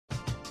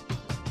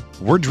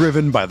We're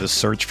driven by the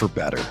search for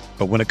better.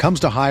 But when it comes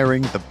to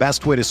hiring, the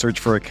best way to search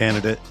for a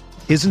candidate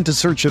isn't to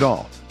search at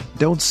all.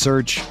 Don't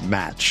search,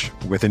 match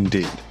with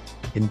Indeed.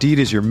 Indeed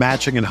is your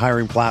matching and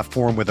hiring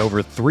platform with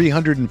over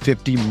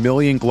 350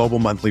 million global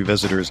monthly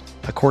visitors,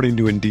 according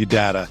to Indeed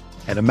data,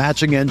 and a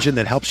matching engine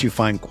that helps you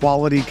find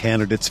quality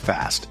candidates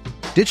fast.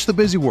 Ditch the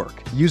busy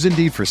work. Use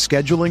Indeed for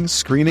scheduling,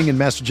 screening, and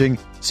messaging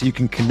so you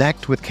can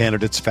connect with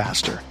candidates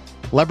faster.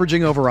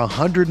 Leveraging over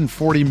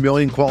 140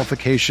 million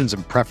qualifications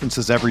and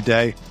preferences every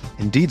day,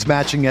 Indeed's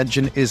matching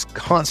engine is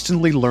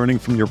constantly learning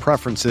from your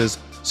preferences,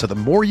 so the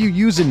more you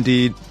use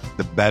Indeed,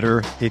 the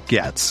better it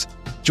gets.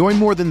 Join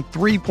more than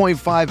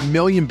 3.5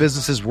 million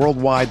businesses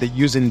worldwide that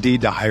use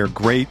Indeed to hire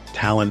great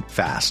talent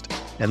fast.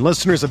 And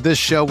listeners of this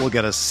show will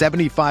get a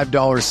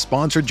 $75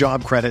 sponsored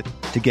job credit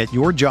to get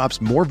your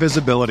jobs more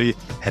visibility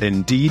at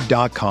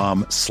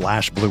Indeed.com/Blue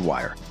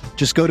Wire.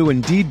 Just go to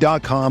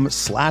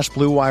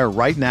Indeed.com/Blue Wire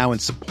right now and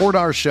support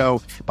our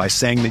show by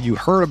saying that you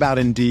heard about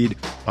Indeed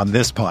on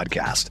this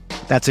podcast.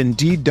 That's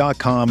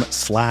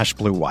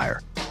Indeed.com/Blue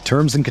Wire.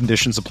 Terms and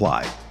conditions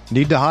apply.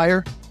 Need to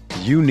hire?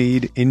 You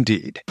need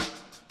Indeed.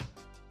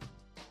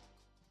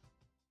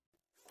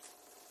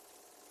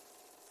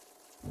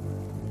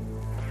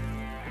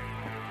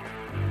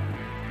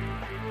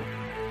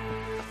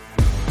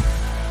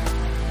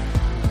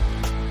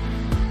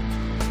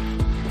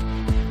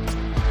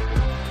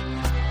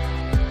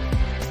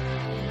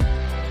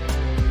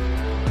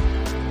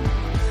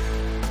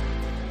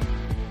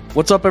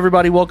 What's up,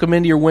 everybody? Welcome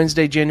into your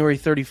Wednesday, January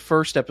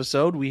 31st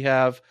episode. We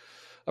have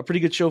a pretty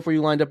good show for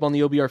you lined up on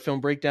the OBR Film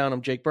Breakdown.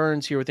 I'm Jake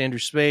Burns here with Andrew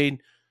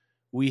Spade.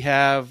 We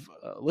have,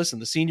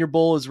 the Senior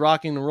Bowl is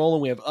rocking and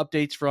rolling. We have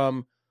updates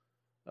from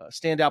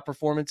standout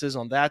performances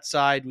on that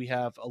side. We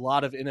have a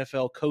lot of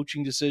NFL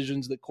coaching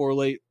decisions that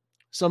correlate,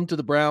 some to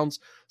the Browns,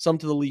 some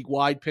to the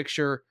league-wide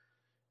picture,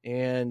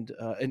 and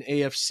an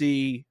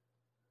AFC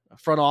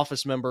front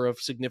office member of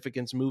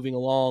significance moving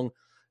along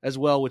as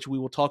well, which we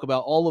will talk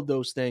about all of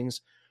those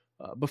things.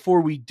 Before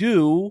we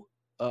do,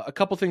 a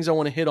couple things I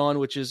want to hit on,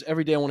 which is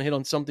every day I want to hit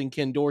on something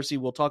Ken Dorsey.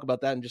 We'll talk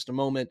about that in just a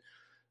moment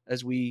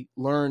as we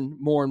learn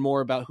more and more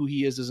about who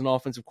he is as an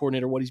offensive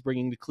coordinator, what he's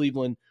bringing to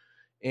Cleveland.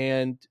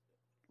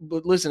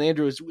 But listen,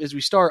 Andrew, as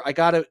we start, I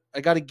gotta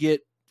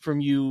get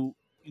from you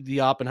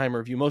the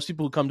Oppenheimer view. Most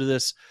people who come to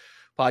this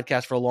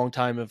podcast for a long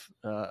time have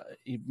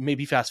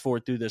maybe fast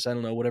forward through this. I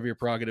don't know, whatever your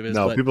prerogative is.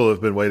 No, people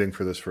have been waiting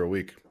for this for a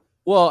week.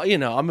 Well,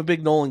 I'm a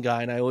big Nolan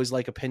guy, and I always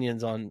like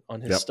opinions on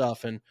his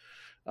stuff. And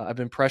I've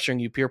been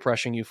peer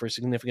pressuring you for a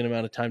significant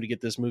amount of time to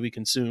get this movie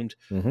consumed.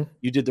 Mm-hmm.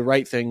 You did the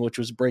right thing, which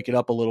was break it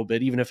up a little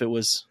bit, even if it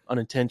was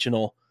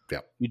unintentional.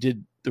 Yeah, you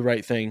did the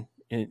right thing.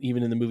 And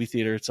even in the movie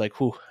theater, it's like,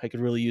 whew, I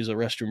could really use a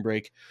restroom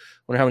break.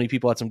 Wonder how many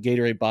people had some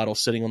Gatorade bottles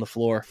sitting on the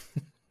floor,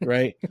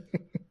 right?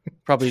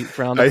 Probably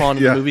frowned upon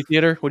in the movie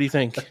theater. What do you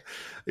think?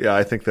 Yeah,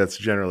 I think that's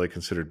generally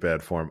considered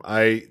bad form.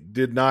 I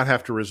did not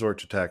have to resort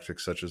to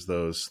tactics such as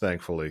those,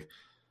 thankfully.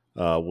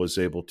 Was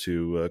able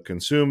to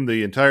consume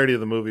the entirety of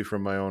the movie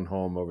from my own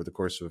home over the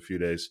course of a few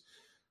days.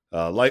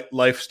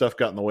 Life stuff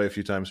got in the way a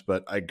few times,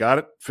 but I got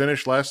it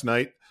finished last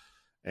night,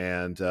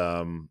 and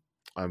I'm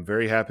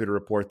very happy to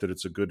report that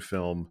it's a good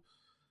film.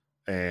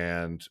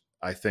 And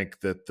I think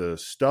that the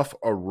stuff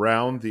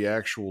around the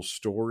actual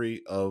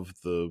story of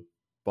the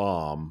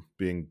bomb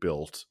being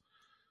built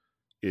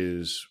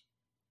is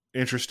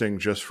interesting,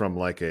 just from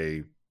like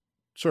a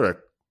sort of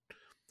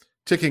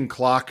ticking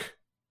clock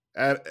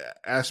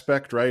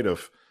aspect, right?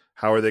 Of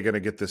how are they going to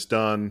get this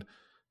done?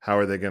 How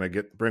are they going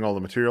to bring all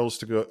the materials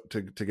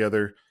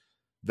together?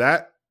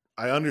 That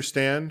I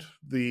understand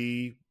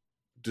the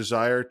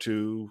desire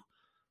to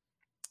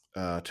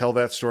tell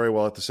that story,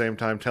 while at the same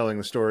time telling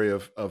the story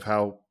of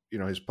how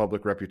his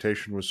public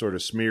reputation was sort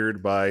of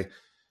smeared by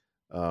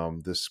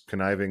this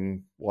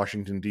conniving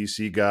Washington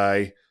D.C.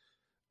 guy,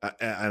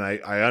 and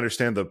I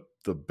understand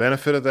the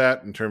benefit of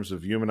that in terms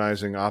of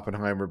humanizing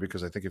Oppenheimer,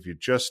 because I think if you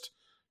just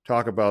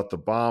talk about the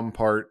bomb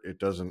part, it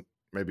doesn't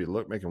maybe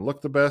make him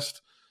look the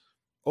best.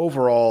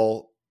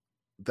 Overall,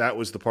 that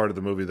was the part of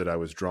the movie that I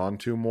was drawn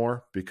to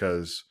more,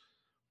 because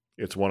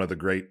it's one of the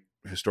great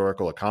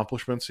historical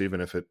accomplishments, even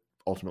if it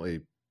ultimately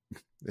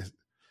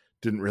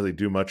didn't really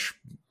do much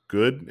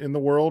good in the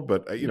world.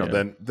 But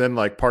then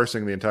like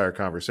parsing the entire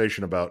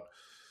conversation about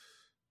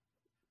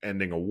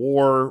ending a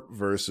war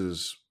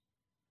versus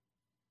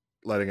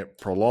letting it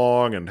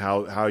prolong, and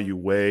how you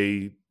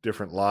weigh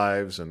different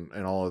lives and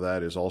all of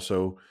that is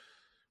also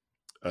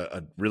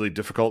a really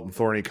difficult and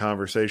thorny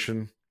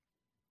conversation.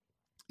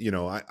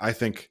 I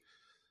think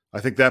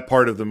that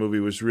part of the movie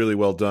was really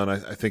well done.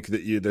 I think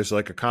that there's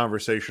like a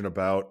conversation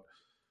about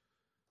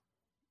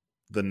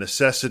the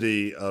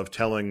necessity of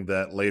telling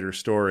that later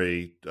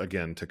story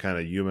again to kind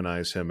of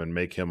humanize him and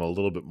make him a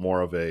little bit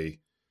more of a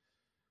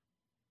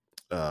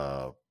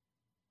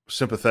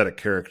sympathetic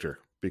character,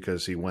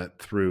 because he went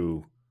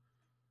through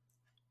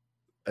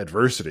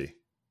adversity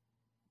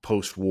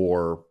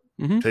post-war,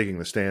 taking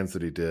the stands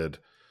that he did.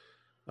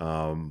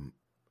 I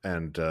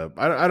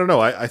don't know.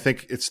 I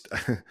think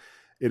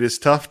it is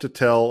tough to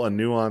tell a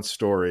nuanced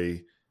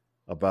story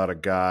about a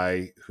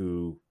guy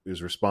who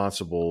is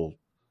responsible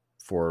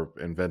for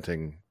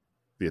inventing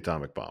the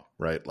atomic bomb,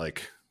 right?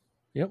 Like,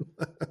 Yep.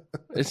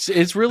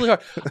 It's really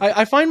hard.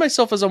 I find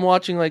myself as I'm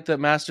watching like the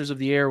Masters of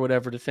the Air or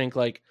whatever to think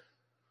like,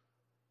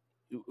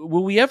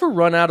 will we ever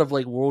run out of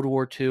like World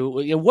War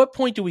II? At what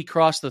point do we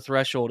cross the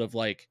threshold of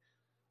like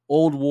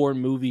old war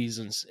movies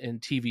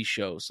and TV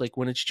shows? Like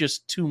when it's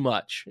just too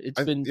much.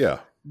 It's been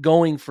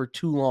going for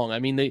too long. I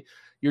mean,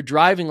 you're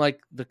driving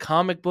like the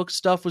comic book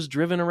stuff was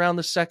driven around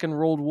the Second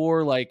World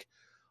War. Like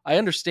I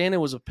understand it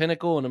was a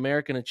pinnacle in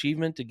American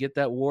achievement to get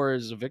that war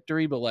as a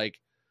victory, but like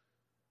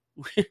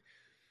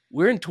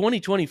we're in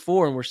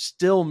 2024 and we're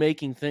still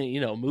making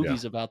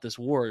movies about this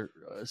war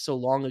so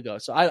long ago.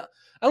 So I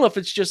don't know if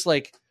it's just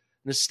like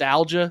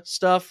nostalgia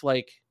stuff.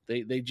 Like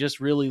they just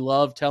really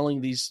love telling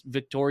these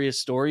victorious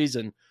stories.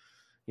 And,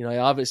 I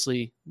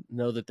obviously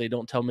know that they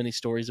don't tell many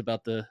stories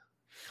about the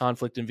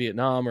conflict in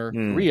Vietnam or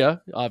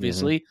Korea,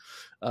 obviously.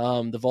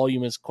 The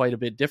volume is quite a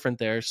bit different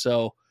there.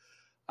 So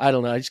I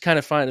don't know. I just kind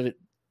of find it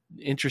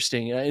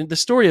interesting. And the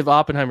story of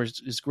Oppenheimer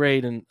is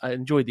great. And I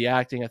enjoyed the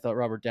acting. I thought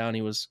Robert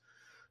Downey was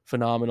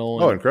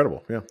phenomenal.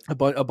 Incredible. Yeah.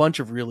 A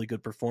bunch of really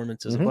good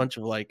performances, a bunch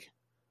of like,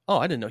 oh,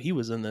 I didn't know he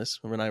was in this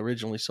when I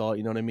originally saw it.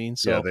 You know what I mean?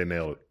 So yeah, they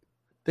nailed it.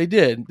 They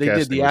did.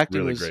 The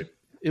acting really was great.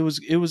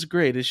 It was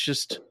great. It's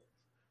just,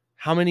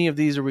 how many of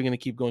these are we going to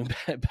keep going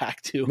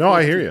back to? No,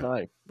 I hear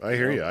you. I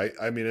hear you.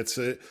 I mean, it's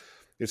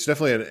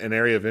definitely an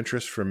area of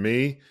interest for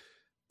me,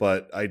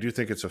 but I do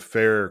think it's a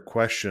fair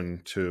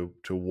question to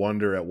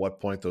wonder at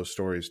what point those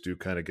stories do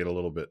kind of get a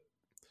little bit.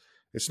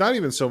 It's not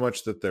even so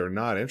much that they're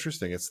not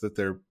interesting; it's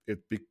that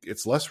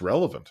it's less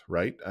relevant,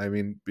 right? I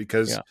mean,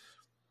 because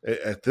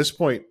at this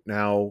point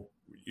now,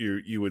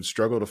 you would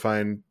struggle to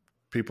find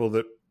people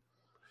that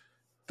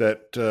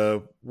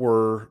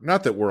were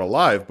not that were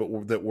alive,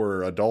 but that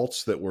were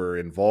adults that were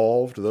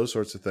involved, those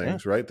sorts of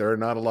things, right? There are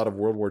not a lot of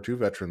World War II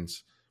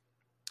veterans.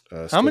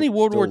 How many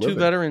World War II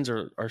veterans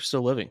are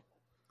still living?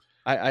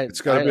 It's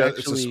got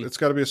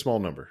to be a small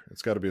number.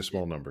 It's got to be a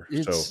small number.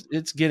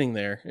 It's getting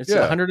there. It's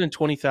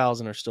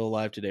 120,000 are still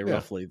alive today,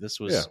 roughly. This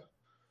was,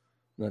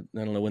 I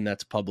don't know when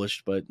that's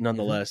published, but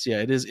nonetheless,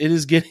 it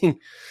is getting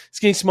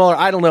smaller.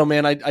 I don't know,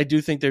 man. I do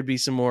think there'd be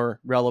some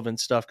more relevant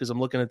stuff because I'm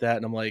looking at that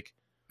and I'm like,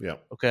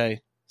 okay.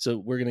 So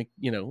we're going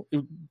to,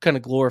 kind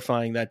of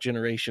glorifying that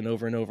generation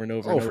over and over and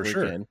over and over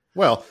again.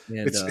 Well,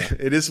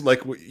 it is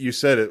like what you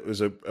said, it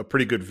was a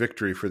pretty good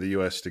victory for the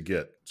U.S. to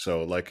get.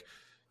 So like,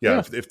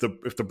 if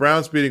the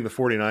Browns beating the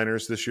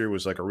 49ers this year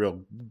was like a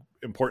real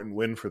important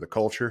win for the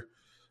culture,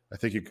 I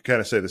think you could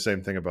kind of say the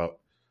same thing about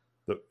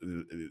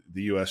the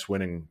U.S.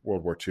 winning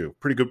World War II.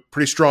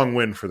 Pretty strong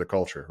win for the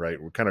culture,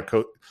 right? We're kind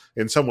of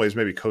in some ways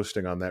maybe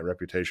coasting on that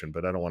reputation,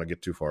 but I don't want to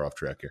get too far off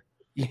track here.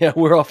 Yeah,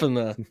 we're off in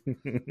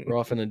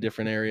a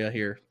different area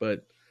here,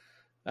 but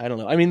I don't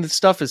know. I mean, the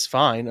stuff is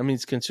fine. I mean,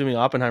 it's consuming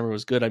Oppenheimer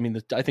was good. I mean,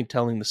 I think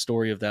telling the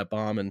story of that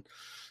bomb and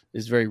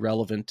is very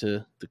relevant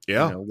to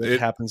what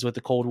happens with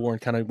the Cold War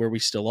and kind of where we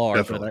still are.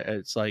 Definitely. But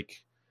it's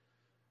like,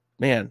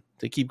 man,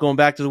 they keep going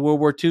back to the World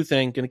War II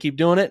thing. Going to keep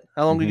doing it?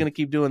 How long are we going to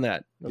keep doing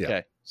that?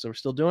 Okay, so we're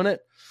still doing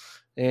it,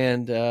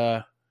 and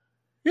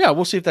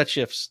we'll see if that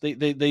shifts.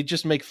 They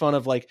just make fun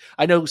of, like,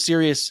 I know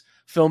serious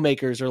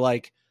filmmakers are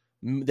like,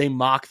 they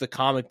mock the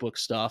comic book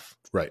stuff.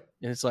 Right.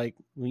 And it's like,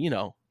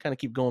 kind of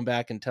keep going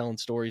back and telling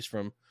stories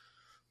from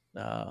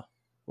World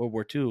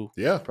War II.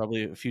 Yeah.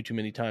 Probably a few too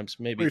many times.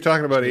 Maybe. Well, you're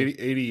talking about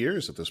 80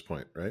 years at this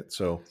point, right?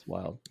 So it's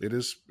wild.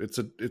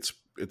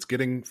 It's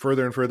getting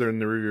further and further in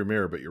the rearview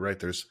mirror, but you're right.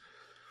 There's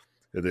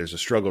a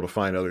struggle to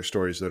find other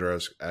stories that are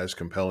as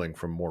compelling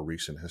from more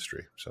recent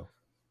history. So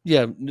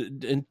yeah.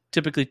 And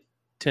typically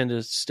tend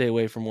to stay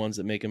away from ones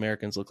that make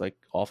Americans look like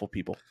awful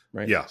people.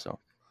 Right. Yeah. So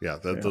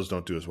those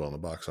don't do as well in the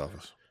box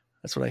office.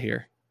 That's what I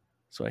hear.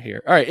 All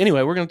right.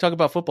 Anyway, we're going to talk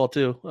about football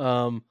too.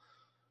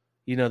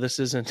 This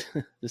isn't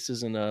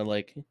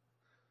like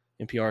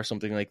NPR or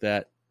something like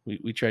that.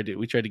 We tried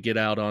to get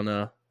out on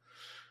a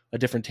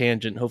different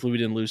tangent. Hopefully we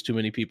didn't lose too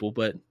many people,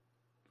 but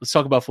let's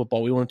talk about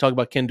football. We want to talk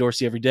about Ken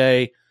Dorsey every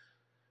day.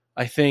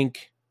 I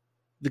think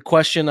the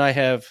question I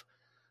have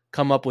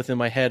come up with in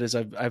my head is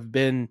I've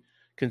been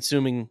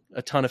consuming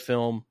a ton of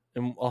film,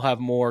 and I'll have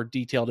more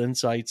detailed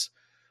insights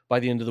by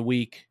the end of the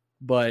week.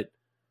 But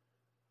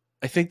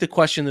I think the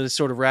question that is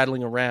sort of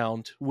rattling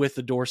around with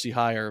the Dorsey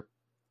hire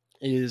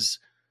is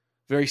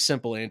very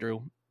simple,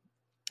 Andrew.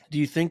 Do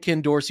you think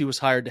Ken Dorsey was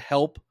hired to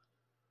help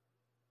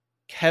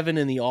Kevin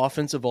in the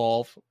offense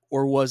evolve,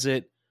 or was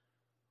it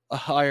a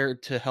hire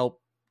to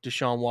help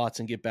Deshaun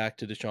Watson get back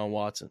to Deshaun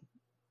Watson?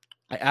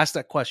 I ask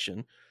that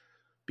question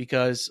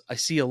because I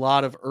see a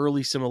lot of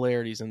early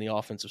similarities in the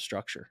offensive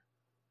structure,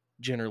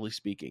 generally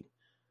speaking.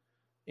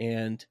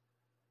 And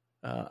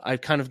I've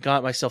kind of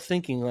got myself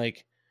thinking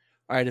like,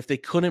 all right, if they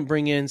couldn't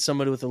bring in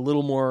somebody with a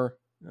little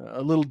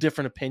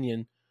different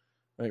opinion,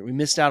 right? We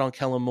missed out on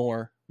Kellen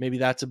Moore. Maybe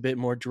that's a bit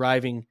more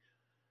driving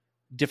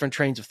different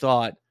trains of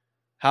thought.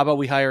 How about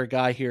we hire a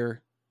guy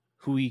here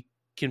who we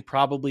can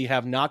probably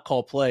have not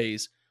call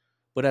plays,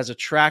 but has a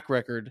track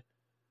record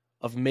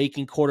of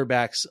making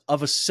quarterbacks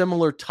of a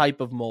similar type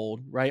of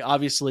mold, right?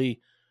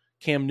 Obviously,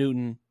 Cam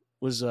Newton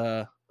was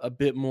a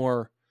bit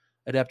more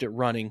adept at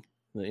running.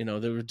 You know,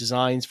 there were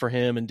designs for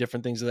him and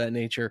different things of that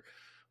nature,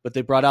 but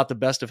they brought out the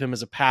best of him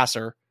as a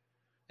passer.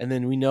 And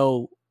then we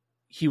know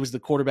he was the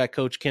quarterback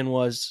coach Ken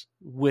was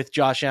with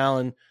Josh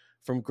Allen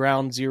from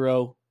ground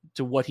zero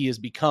to what he has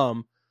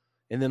become.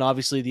 And then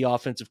obviously the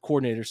offensive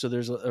coordinator. So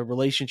there's a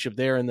relationship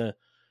there in the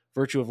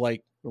virtue of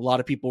like a lot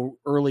of people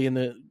early in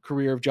the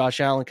career of Josh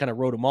Allen kind of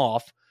wrote him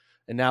off.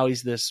 And now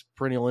he's this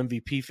perennial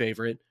MVP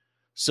favorite.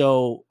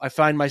 So I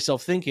find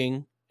myself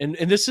thinking, and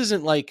this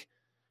isn't like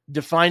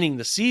defining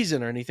the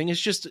season or anything.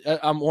 It's just,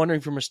 I'm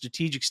wondering from a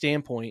strategic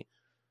standpoint,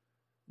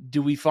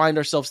 do we find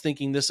ourselves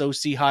thinking this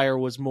OC hire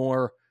was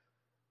more,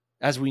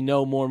 as we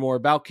know more and more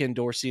about Ken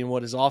Dorsey and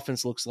what his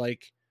offense looks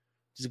like,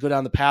 does it go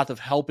down the path of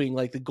helping,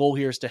 like the goal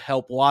here is to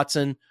help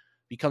Watson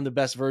become the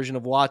best version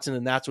of Watson,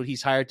 and that's what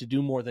he's hired to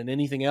do more than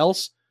anything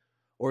else?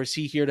 Or is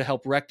he here to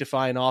help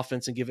rectify an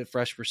offense and give it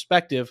fresh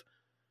perspective?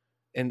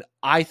 And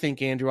I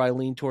think, Andrew, I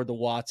lean toward the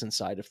Watson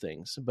side of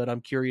things, but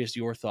I'm curious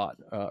your thought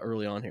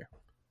early on here.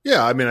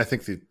 Yeah, I mean, I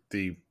think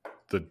the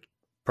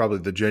probably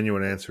the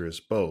genuine answer is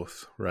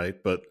both, right?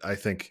 But I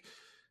think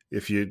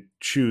if you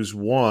choose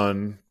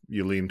one,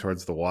 you lean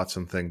towards the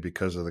Watson thing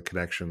because of the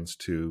connections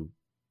to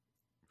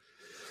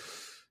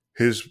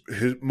his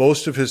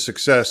most of his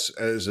success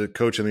as a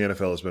coach in the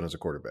NFL has been as a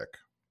quarterback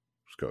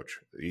coach.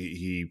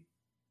 He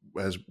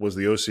was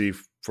the OC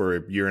for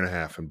a year and a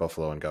half in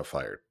Buffalo and got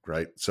fired,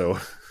 right? So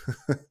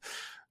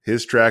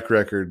his track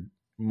record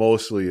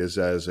mostly is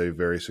as a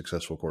very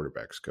successful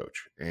quarterbacks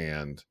coach.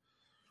 And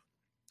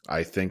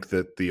I think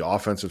that the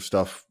offensive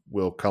stuff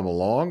will come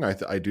along.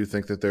 I do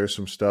think that there's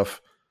some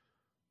stuff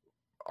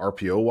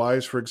RPO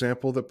wise, for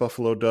example, that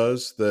Buffalo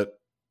does that,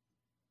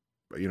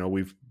 you know,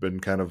 we've been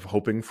kind of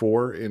hoping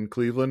for in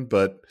Cleveland,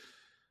 but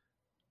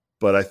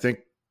I think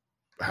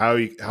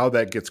how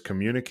that gets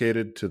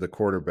communicated to the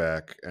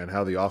quarterback and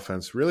how the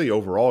offense really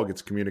overall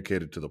gets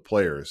communicated to the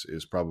players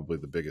is probably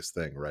the biggest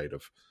thing, right?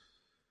 Of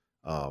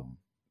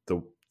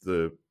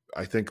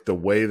I think the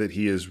way that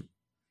he is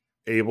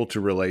able to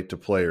relate to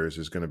players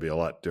is going to be a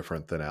lot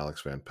different than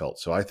Alex Van Pelt.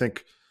 So I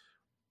think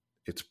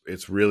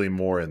it's really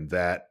more in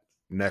that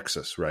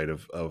nexus, right,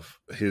 of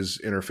his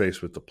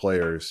interface with the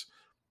players.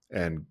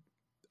 And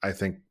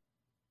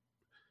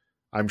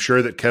I'm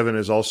sure that Kevin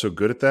is also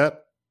good at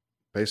that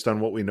based on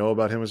what we know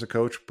about him as a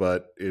coach,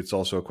 but it's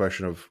also a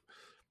question of,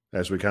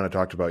 as we kind of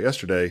talked about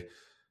yesterday,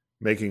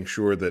 making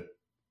sure that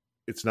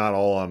it's not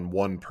all on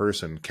one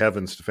person,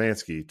 Kevin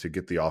Stefanski, to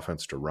get the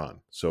offense to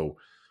run. So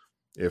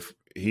if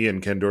he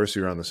and Ken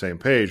Dorsey are on the same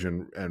page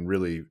and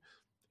really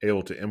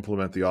able to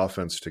implement the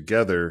offense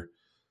together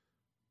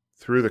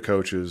through the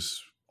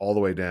coaches all the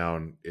way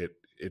down,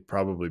 it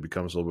probably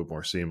becomes a little bit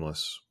more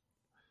seamless.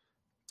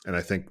 And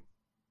I think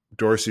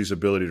Dorsey's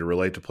ability to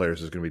relate to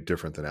players is going to be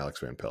different than Alex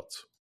Van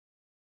Pelt's.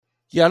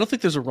 Yeah, I don't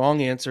think there's a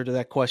wrong answer to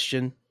that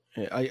question.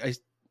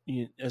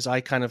 As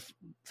I kind of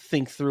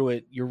think through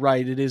it, you're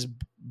right. It is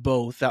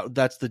both.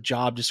 That's the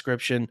job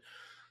description,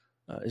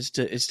 is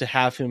to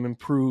have him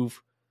improve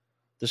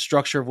the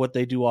structure of what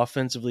they do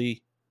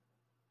offensively,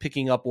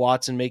 picking up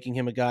Watson, making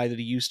him a guy that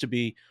he used to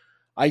be.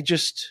 I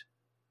just,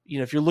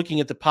 if you're looking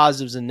at the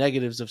positives and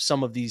negatives of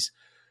some of these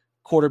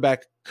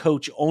quarterback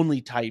coach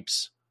only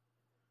types,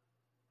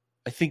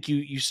 I think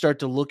you start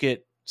to look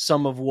at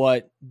some of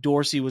what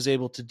Dorsey was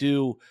able to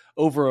do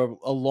over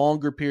a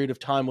longer period of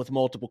time with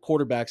multiple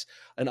quarterbacks.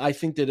 And I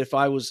think that if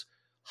I was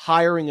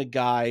hiring a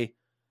guy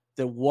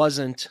that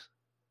wasn't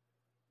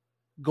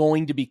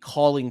going to be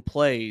calling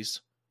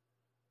plays,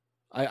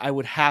 I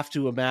would have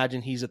to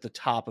imagine he's at the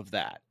top of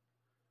that.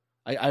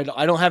 I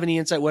don't have any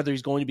insight whether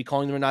he's going to be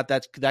calling them or not.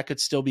 That could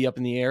still be up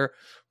in the air.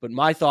 But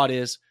my thought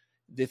is,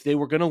 if they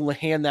were going to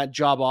hand that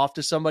job off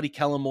to somebody,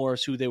 Kellen Moore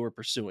is who they were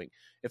pursuing.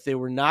 If they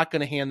were not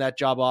going to hand that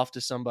job off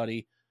to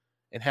somebody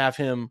and have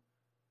him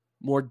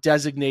more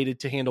designated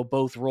to handle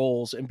both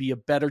roles and be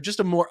just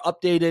a more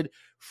updated,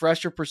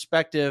 fresher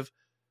perspective,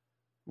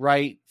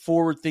 right,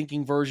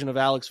 forward-thinking version of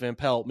Alex Van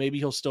Pelt, maybe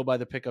he'll still buy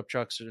the pickup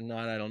trucks or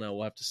not. I don't know.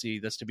 We'll have to see.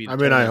 That's to be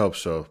determined. I hope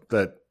so.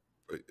 That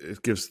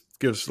it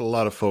gives a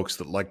lot of folks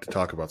that like to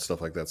talk about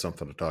stuff like that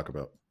something to talk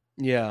about.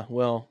 Yeah,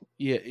 well,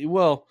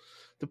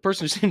 the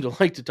person who seemed to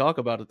like to talk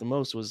about it the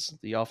most was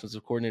the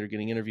offensive coordinator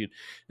getting interviewed.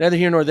 Neither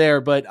here nor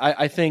there, but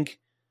I think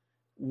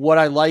what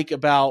I like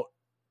about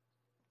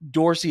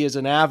Dorsey as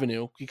an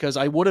avenue, because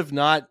I would have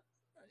not,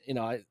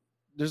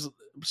 there's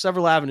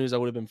several avenues I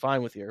would have been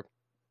fine with here.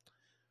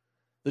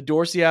 The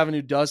Dorsey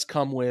avenue does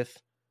come with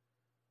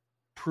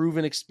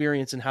proven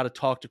experience in how to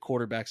talk to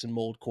quarterbacks and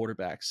mold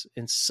quarterbacks.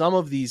 And some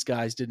of these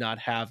guys did not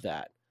have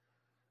that.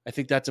 I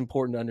think that's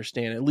important to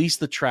understand, at least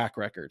the track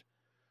record.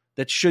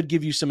 That should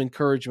give you some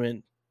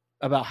encouragement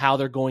about how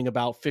they're going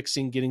about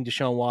getting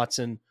Deshaun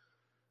Watson,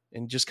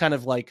 and just kind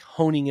of like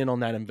honing in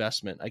on that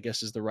investment, I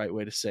guess is the right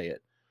way to say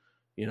it.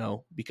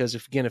 Because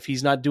if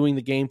he's not doing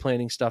the game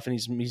planning stuff and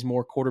he's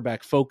more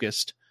quarterback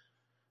focused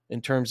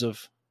in terms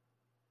of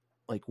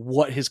like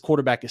what his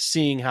quarterback is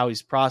seeing, how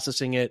he's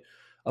processing it,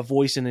 a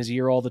voice in his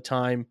ear all the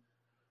time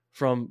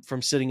from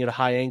sitting at a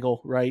high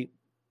angle, right?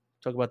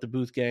 Talk about the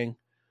Booth gang.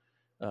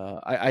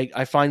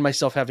 I find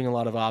myself having a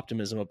lot of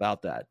optimism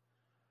about that.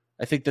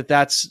 I think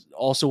that's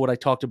also what I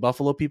talk to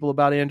Buffalo people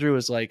about, Andrew,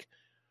 is like,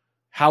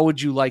 how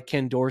would you like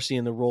Ken Dorsey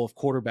in the role of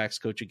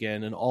quarterbacks coach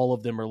again? And all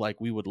of them are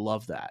like, we would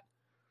love that.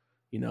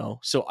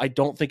 So I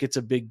don't think it's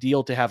a big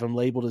deal to have him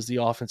labeled as the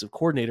offensive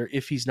coordinator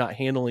if he's not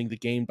handling the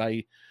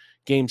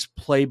game's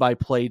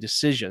play-by-play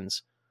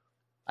decisions.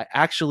 I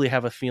actually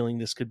have a feeling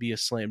this could be a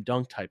slam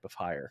dunk type of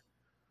hire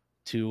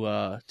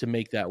to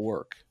make that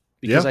work,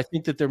 because I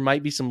think that there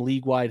might be some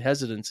league-wide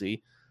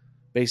hesitancy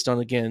based on,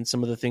 again,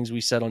 some of the things we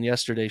said on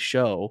yesterday's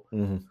show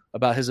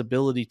about his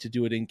ability to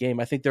do it in game.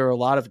 I think there are a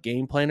lot of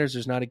game planners.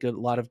 There's not a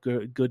lot of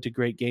good to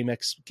great game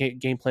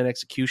plan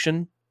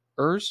executioners,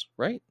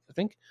 right? I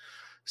think.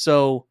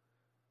 So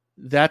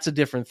that's a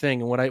different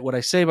thing. And what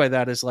I say by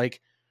that is,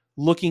 like,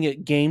 looking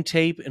at game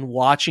tape and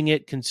watching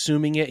it,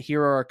 consuming it.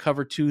 Here are our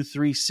cover 2,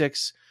 3,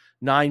 6,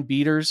 9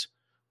 beaters.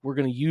 We're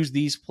going to use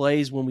these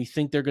plays when we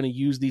think they're going to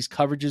use these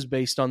coverages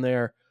based on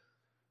their,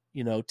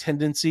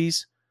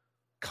 tendencies.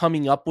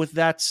 Coming up with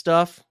that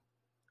stuff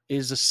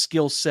is a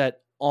skill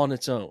set on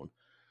its own.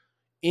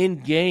 In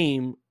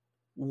game,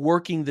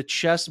 working the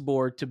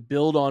chessboard to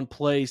build on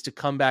plays to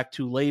come back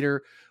to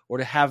later, or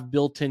to have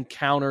built-in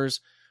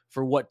counters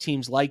for what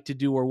teams like to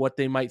do or what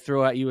they might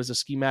throw at you as a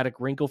schematic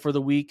wrinkle for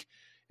the week,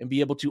 and be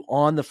able to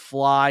on the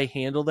fly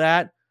handle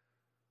that.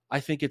 I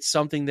think it's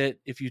something that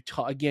if you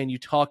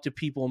talk to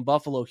people in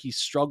Buffalo, he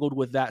struggled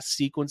with that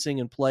sequencing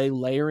and play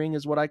layering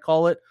is what I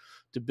call it,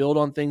 to build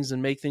on things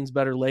and make things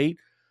better late.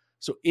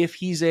 So if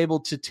he's able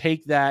to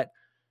take that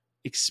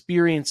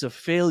experience of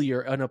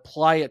failure and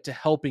apply it to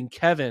helping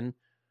Kevin,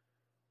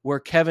 where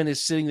Kevin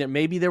is sitting there,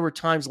 maybe there were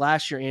times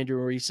last year, Andrew,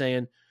 where he's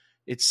saying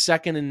it's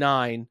 2nd and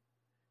 9,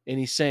 and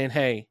he's saying,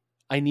 hey,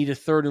 I need a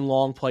 3rd and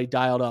long play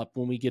dialed up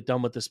when we get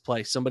done with this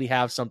play. Somebody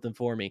have something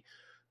for me.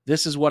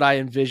 This is what I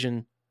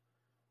envision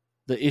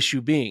the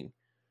issue being.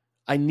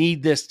 I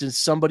need this. Does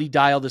somebody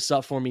dial this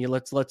up for me?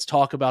 Let's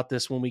talk about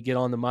this when we get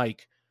on the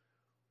mic.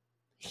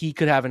 He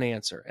could have an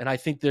answer. And I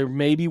think there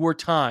maybe were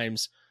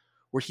times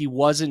where he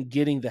wasn't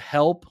getting the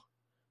help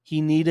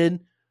he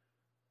needed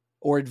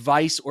or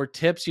advice or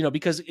tips,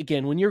 because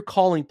again, when you're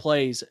calling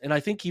plays, and I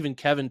think even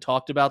Kevin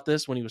talked about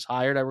this when he was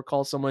hired, I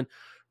recall someone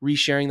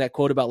resharing that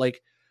quote about,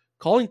 like,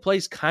 calling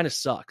plays kind of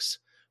sucks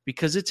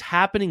because it's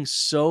happening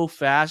so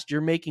fast.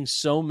 You're making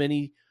so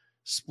many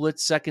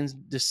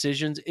split-second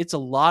decisions. It's a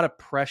lot of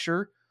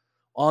pressure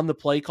on the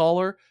play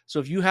caller. So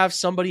if you have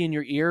somebody in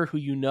your ear who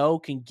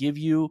can give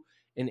you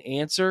an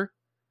answer,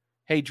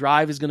 hey,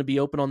 drive is going to be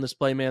open on this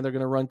play, man. They're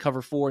going to run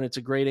cover 4, and it's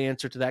a great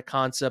answer to that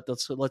concept.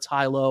 Let's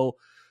high-low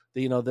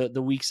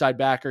the weak side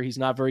backer. He's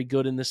not very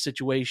good in this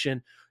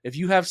situation. If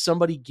you have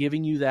somebody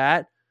giving you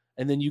that,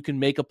 and then you can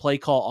make a play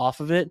call off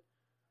of it,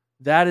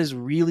 that is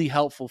really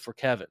helpful for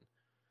Kevin.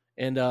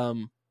 And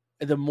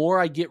the more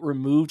I get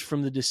removed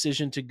from the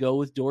decision to go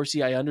with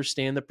Dorsey, I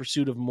understand the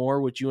pursuit of more,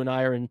 which you and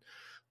I are in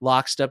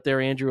lockstep there,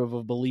 Andrew, of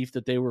a belief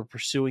that they were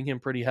pursuing him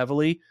pretty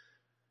heavily.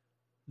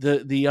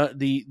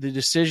 The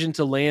decision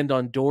to land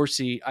on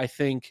Dorsey, I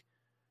think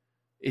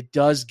it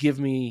does give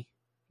me,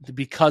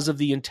 because of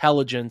the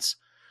intelligence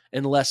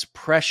and less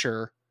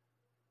pressure,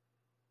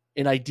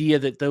 an idea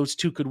that those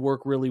two could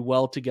work really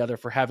well together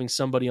for having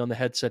somebody on the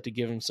headset to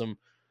give him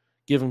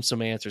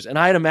some answers. And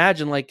I'd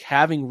imagine, like,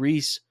 having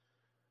Reese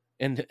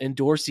and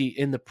Dorsey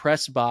in the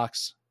press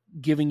box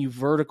giving you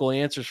vertical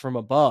answers from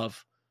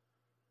above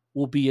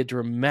will be a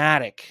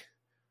dramatic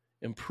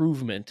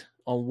improvement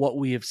on what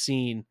we have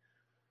seen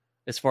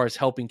as far as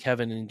helping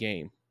Kevin in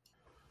game.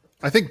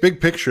 I think big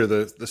picture,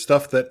 the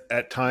stuff that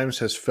at times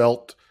has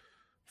felt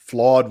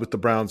flawed with the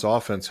Browns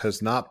offense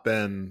has not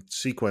been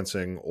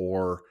sequencing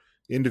or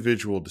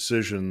individual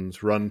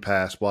decisions, run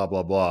pass, blah,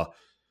 blah, blah.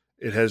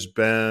 It has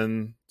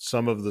been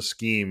some of the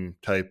scheme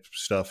type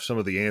stuff, some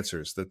of the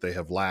answers that they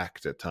have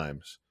lacked at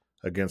times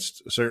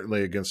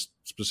certainly against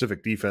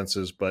specific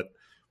defenses. But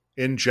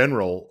in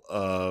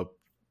general,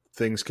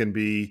 things can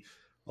be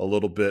a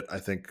little bit, I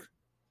think,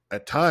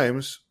 at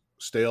times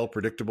stale,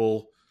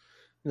 predictable.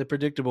 The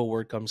predictable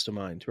word comes to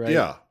mind, right?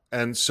 Yeah.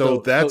 And so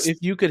that's, if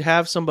you could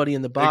have somebody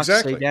in the box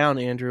say down,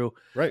 Andrew,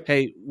 right?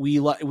 Hey,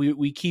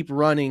 we keep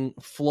running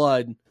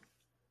flood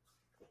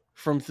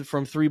from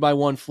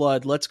 3x1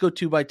 flood. Let's go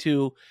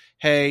 2x2.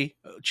 Hey,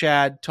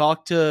 Chad,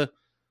 talk to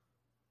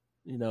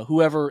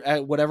whoever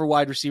at whatever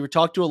wide receiver.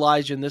 Talk to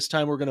Elijah, and this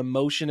time we're going to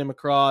motion him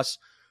across.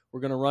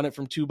 We're going to run it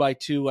from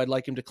 2x2. I'd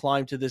like him to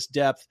climb to this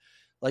depth.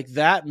 Like,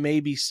 that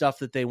may be stuff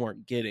that they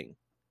weren't getting.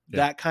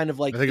 Yeah. That kind of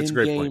like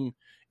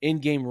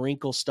in-game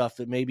wrinkle stuff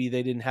that maybe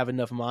they didn't have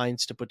enough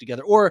minds to put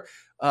together, or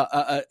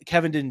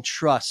Kevin didn't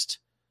trust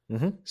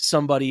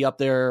somebody up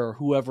there or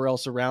whoever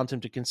else around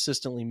him to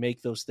consistently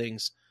make those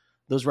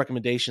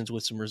recommendations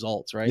with some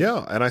results, right?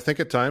 Yeah, and I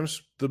think at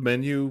times the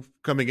menu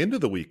coming into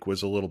the week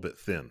was a little bit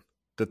thin,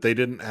 that they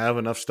didn't have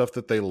enough stuff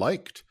that they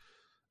liked.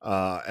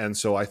 And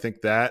so I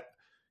think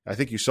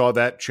you saw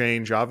that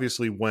change,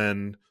 obviously,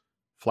 when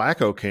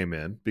Flacco came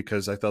in,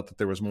 because I thought that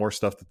there was more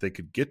stuff that they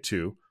could get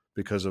to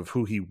because of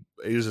who he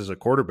is as a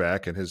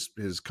quarterback and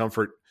his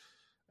comfort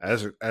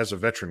as a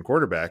veteran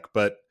quarterback.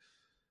 But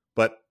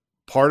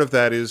part of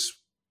that is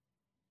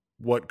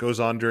what goes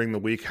on during the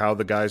week, how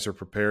the guys are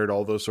prepared,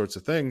 all those sorts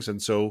of things.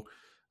 And so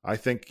I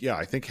think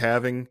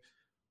having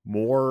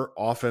more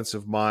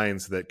offensive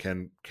minds that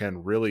can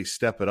really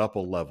step it up a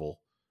level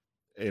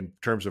in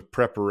terms of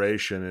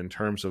preparation, in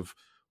terms of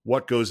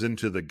what goes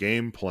into the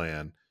game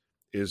plan,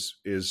 is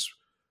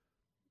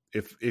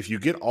if you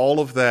get all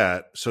of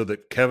that so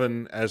that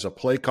Kevin, as a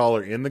play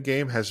caller in the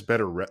game, has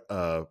better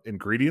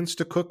ingredients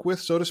to cook with,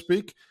 so to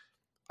speak.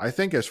 I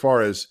think as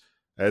far as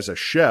a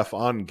chef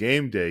on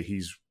game day,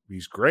 he's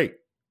great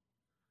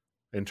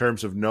in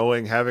terms of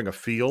having a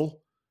feel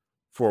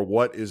for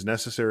what is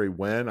necessary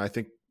when. I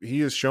think he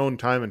has shown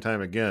time and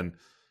time again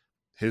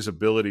his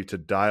ability to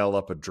dial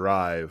up a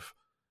drive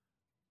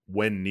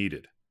when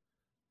needed.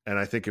 And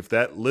I think if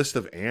that list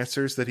of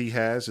answers that he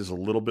has is a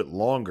little bit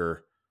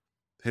longer,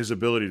 his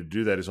ability to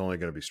do that is only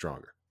going to be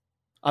stronger.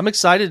 I'm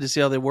excited to see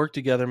how they work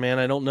together, man.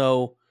 I don't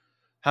know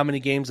how many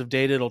games of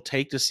data it'll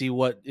take to see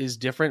what is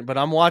different, but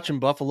I'm watching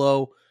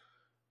Buffalo,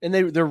 and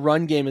their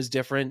run game is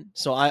different.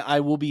 So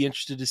I will be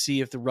interested to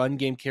see if the run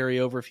game carry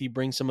over, if he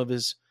brings some of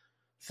his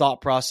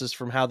thought process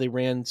from how they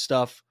ran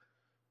stuff,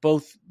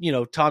 both,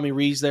 Tommy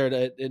Rees there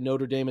at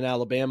Notre Dame and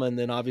Alabama, and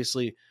then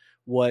obviously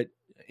what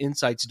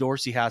insights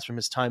Dorsey has from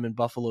his time in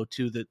Buffalo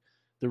too, that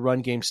the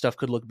run game stuff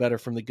could look better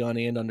from the gun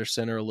and under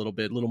center a little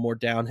more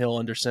downhill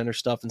under center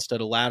stuff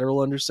instead of lateral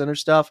under center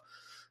stuff.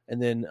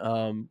 And then,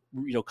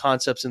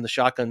 concepts in the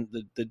shotgun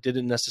that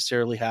didn't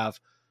necessarily have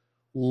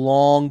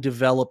long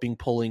developing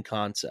pulling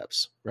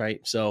concepts. Right.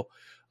 So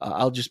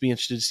I'll just be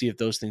interested to see if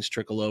those things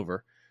trickle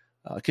over.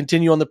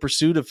 Continue on the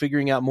pursuit of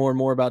figuring out more and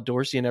more about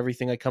Dorsey, and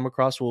everything I come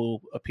across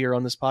will appear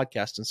on this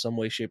podcast in some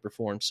way, shape, or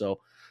form. So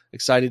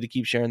excited to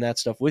keep sharing that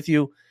stuff with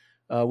you.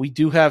 We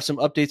do have some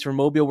updates from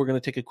Mobile. We're going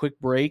to take a quick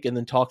break and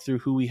then talk through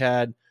who we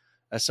had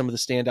as some of the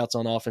standouts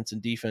on offense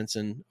and defense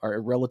and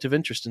our relative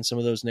interest in some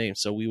of those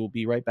names. So we will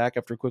be right back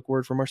after a quick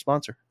word from our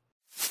sponsor.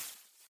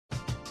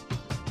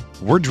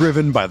 We're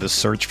driven by the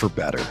search for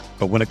better.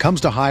 But when it comes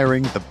to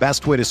hiring, the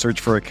best way to search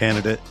for a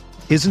candidate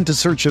isn't to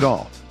search at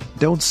all.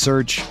 Don't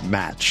search,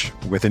 match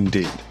with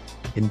Indeed.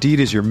 Indeed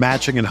is your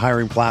matching and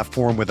hiring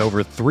platform with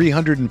over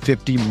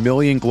 350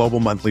 million global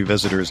monthly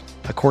visitors,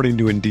 according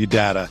to Indeed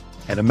data,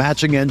 and a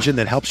matching engine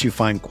that helps you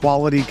find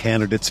quality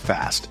candidates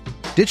fast.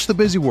 Ditch the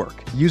busy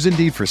work. Use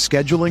Indeed for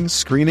scheduling,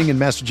 screening, and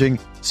messaging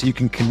so you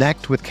can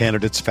connect with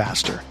candidates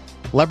faster.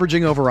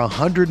 Leveraging over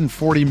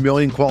 140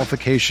 million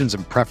qualifications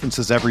and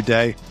preferences every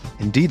day,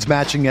 Indeed's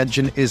matching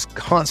engine is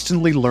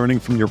constantly learning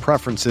from your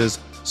preferences,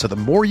 so the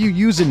more you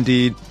use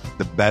Indeed,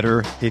 the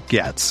better it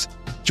gets.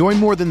 Join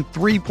more than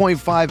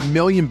 3.5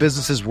 million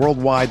businesses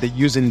worldwide that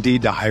use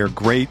Indeed to hire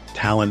great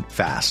talent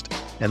fast.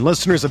 And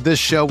listeners of this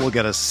show will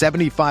get a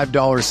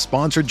 $75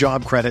 sponsored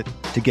job credit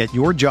to get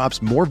your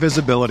jobs more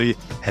visibility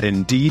at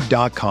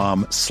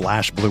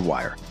Indeed.com/Blue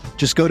Wire.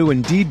 Just go to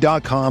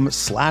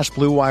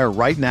Indeed.com/Blue Wire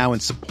right now and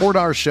support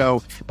our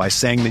show by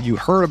saying that you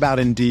heard about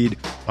Indeed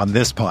on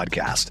this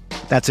podcast.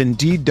 That's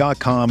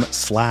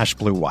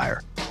Indeed.com/Blue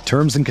Wire.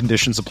 Terms and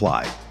conditions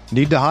apply.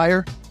 Need to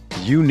hire?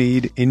 You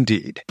need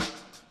Indeed.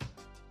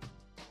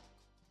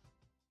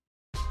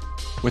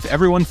 With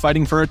everyone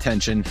fighting for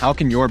attention, how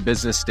can your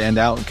business stand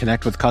out and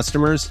connect with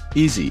customers?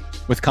 Easy,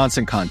 with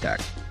Constant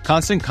Contact.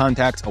 Constant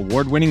Contact's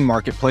award-winning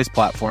marketplace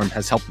platform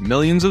has helped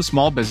millions of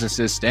small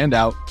businesses stand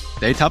out,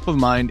 stay top of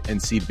mind,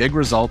 and see big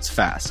results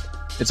fast.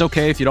 It's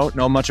okay if you don't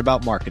know much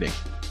about marketing.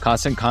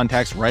 Constant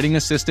Contact's writing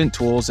assistant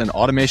tools and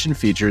automation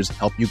features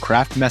help you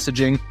craft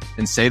messaging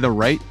and say the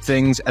right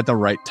things at the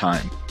right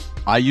time.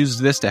 I use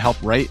this to help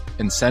write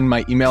and send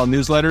my email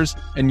newsletters,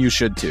 and you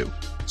should too.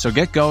 So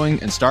get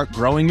going and start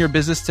growing your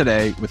business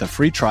today with a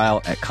free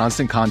trial at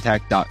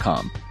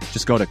ConstantContact.com.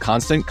 Just go to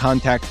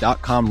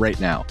ConstantContact.com right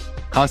now.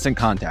 Constant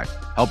Contact,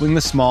 helping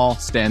the small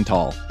stand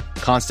tall.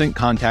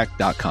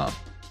 ConstantContact.com.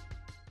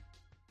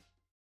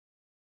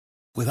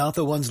 Without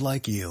the ones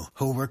like you,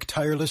 who work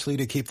tirelessly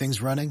to keep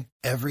things running,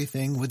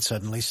 everything would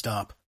suddenly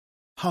stop.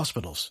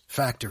 Hospitals,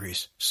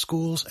 factories,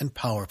 schools, and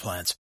power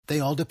plants, they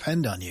all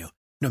depend on you.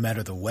 No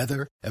matter the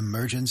weather,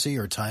 emergency,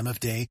 or time of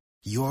day,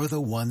 you're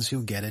the ones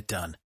who get it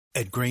done.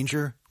 At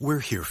Grainger, we're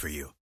here for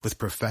you with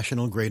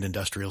professional-grade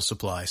industrial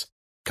supplies.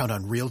 Count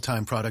on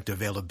real-time product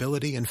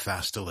availability and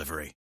fast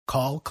delivery.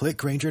 Call, click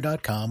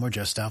Grainger.com, or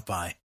just stop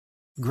by.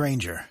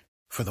 Grainger,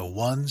 for the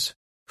ones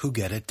who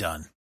get it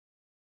done.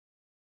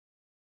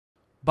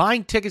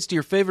 Buying tickets to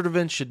your favorite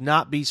events should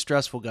not be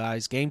stressful,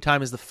 guys. Game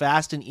Time is the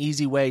fast and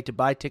easy way to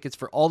buy tickets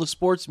for all the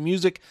sports,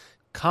 music,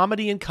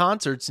 comedy, and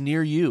concerts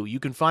near you. You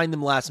can find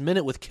them last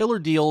minute with killer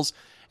deals,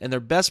 and their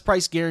best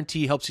price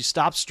guarantee helps you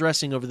stop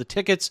stressing over the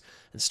tickets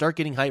and start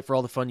getting hyped for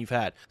all the fun you've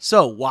had.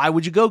 So why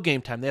would you go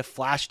Game Time? They have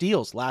flash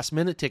deals, last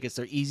minute tickets.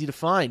 They're easy to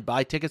find.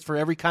 Buy tickets for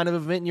every kind of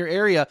event in your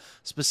area,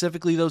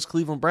 specifically those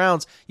Cleveland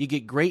Browns. You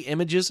get great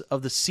images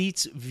of the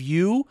seats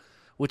view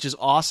which is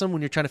awesome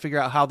when you're trying to figure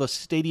out how the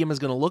stadium is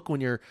going to look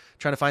when you're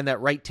trying to find that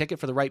right ticket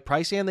for the right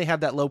price. And they have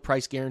that low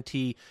price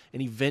guarantee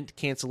and event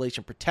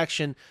cancellation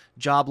protection,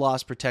 job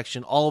loss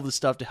protection, all of the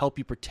stuff to help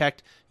you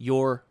protect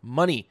your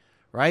money,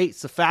 right?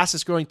 It's the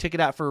fastest growing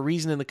ticket app for a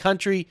reason in the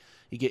country.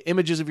 You get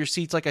images of your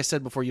seats, like I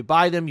said, before you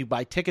buy them. You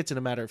buy tickets in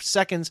a matter of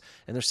seconds,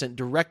 and they're sent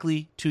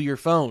directly to your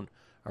phone.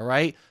 All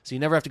right. So you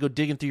never have to go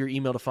digging through your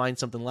email to find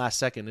something last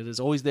second. It is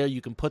always there.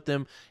 You can put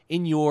them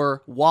in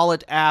your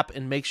wallet app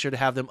and make sure to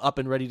have them up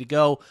and ready to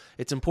go.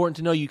 It's important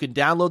to know you can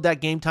download that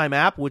Game Time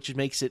app, which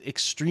makes it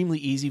extremely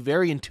easy,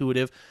 very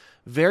intuitive,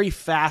 very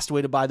fast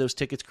way to buy those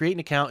tickets. Create an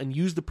account and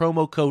use the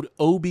promo code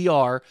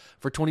OBR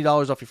for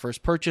 $20 off your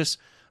first purchase.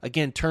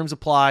 Again, terms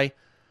apply.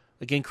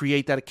 Again,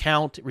 create that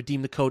account,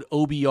 redeem the code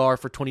OBR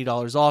for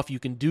 $20 off. You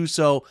can do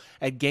so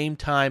at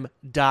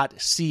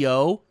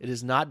gametime.co. It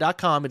is not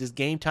 .com, it is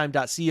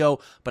gametime.co,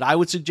 but I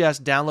would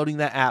suggest downloading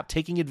that app,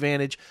 taking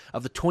advantage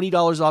of the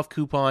 $20 off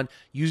coupon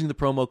using the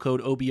promo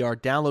code OBR.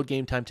 Download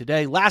Game Time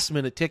today. Last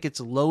minute tickets,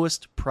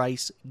 lowest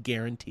price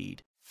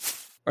guaranteed.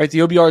 All right, the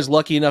OBR is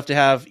lucky enough to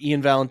have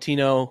Ian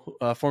Valentino,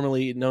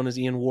 formerly known as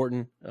Ian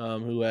Wharton,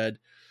 who had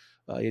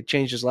he had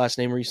changed his last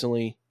name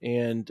recently.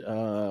 And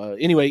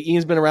anyway,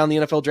 Ian's been around the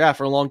NFL draft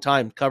for a long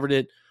time, covered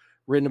it,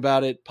 written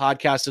about it,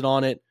 podcasted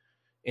on it.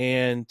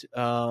 And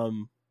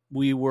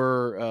we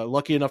were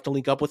lucky enough to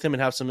link up with him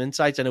and have some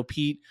insights. I know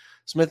Pete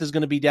Smith is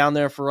going to be down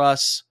there for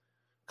us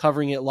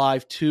covering it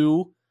live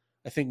too.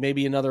 I think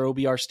maybe another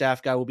OBR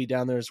staff guy will be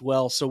down there as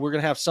well. So we're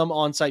going to have some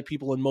on-site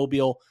people in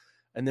Mobile.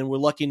 And then we're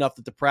lucky enough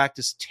that the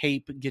practice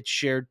tape gets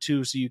shared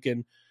too, so you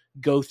can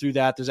go through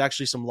that. There's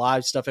actually some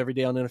live stuff every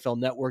day on the NFL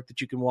Network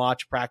that you can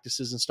watch,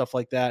 practices and stuff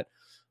like that.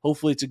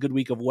 Hopefully it's a good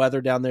week of weather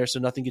down there, so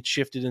nothing gets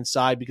shifted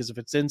inside, because if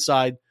it's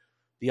inside,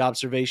 the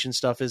observation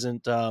stuff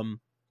isn't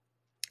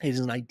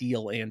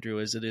ideal, Andrew,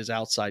 as it is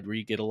outside, where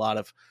you get a lot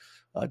of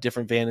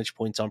different vantage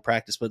points on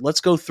practice. But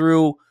let's go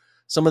through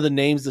some of the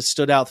names that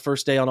stood out the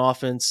first day on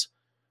offense.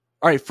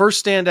 All right,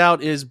 first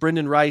standout is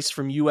Brendan Rice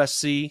from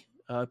USC.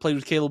 Played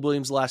with Caleb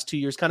Williams the last 2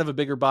 years, kind of a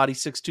bigger body,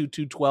 6'2",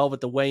 212 at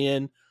the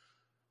weigh-in.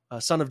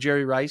 Son of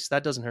Jerry Rice.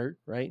 That doesn't hurt,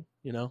 right?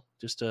 You know,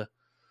 just to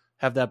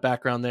have that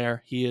background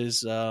there. He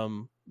is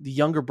the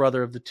younger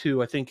brother of the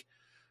two. I think,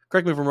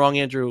 correct me if I'm wrong,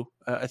 Andrew,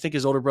 I think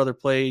his older brother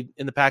played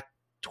in the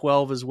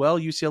Pac-12 as well,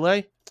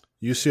 UCLA?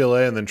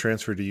 UCLA, and then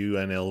transferred to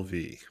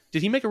UNLV.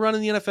 Did he make a run in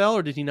the NFL,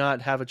 or did he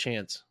not have a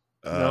chance?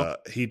 No?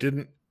 He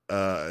didn't.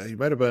 He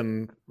might have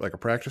been like a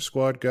practice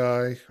squad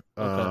guy.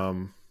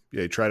 Okay.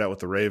 Yeah, he tried out with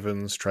the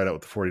Ravens, tried out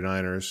with the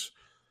 49ers,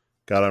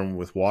 got on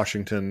with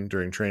Washington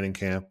during training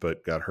camp,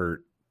 but got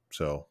hurt.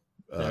 So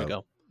there you go.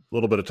 A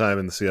little bit of time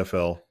in the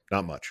CFL,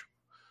 not much.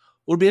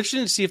 Well, it'll be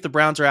interesting to see if the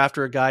Browns are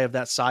after a guy of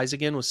that size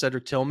again with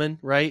Cedric Tillman,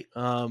 right?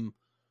 You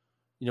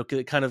know,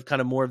 kind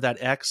of more of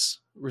that X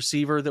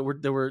receiver that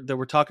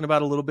we're talking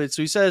about a little bit.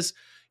 So he says,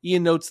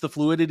 Ian notes the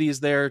fluidity is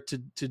there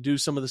to do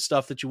some of the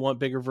stuff that you want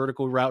bigger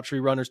vertical route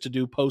tree runners to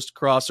do, post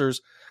crossers,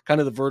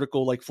 kind of the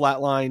vertical like flat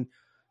line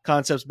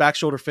concepts, back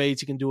shoulder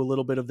fades. He can do a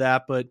little bit of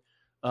that, but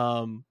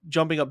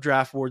jumping up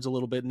draft boards a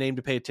little bit, name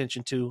to pay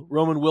attention to.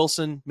 Roman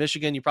Wilson,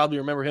 Michigan. You probably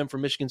remember him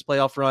from Michigan's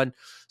playoff run.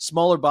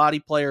 Smaller body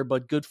player,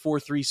 but good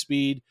 4.3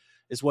 speed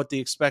is what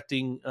the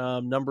expecting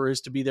number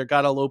is to be there.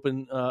 Got all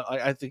open.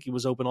 I think he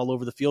was open all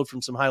over the field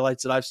from some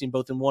highlights that I've seen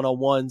both in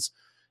one-on-ones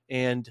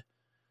and,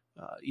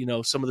 you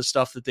know, some of the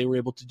stuff that they were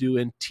able to do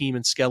in team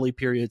and Skelly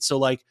periods. So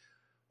like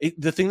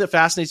the thing that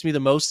fascinates me the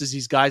most is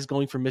these guys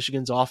going from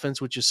Michigan's offense,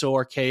 which is so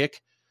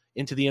archaic,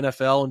 into the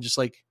NFL, and just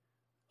like,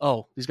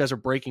 oh, these guys are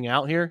breaking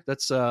out here.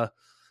 That's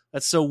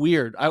so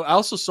weird. I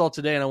also saw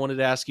today, and I wanted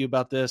to ask you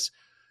about this.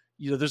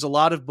 You know, there's a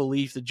lot of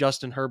belief that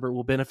Justin Herbert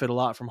will benefit a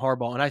lot from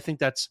Harbaugh, and I think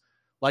that's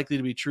likely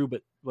to be true.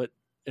 But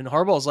in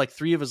Harbaugh's like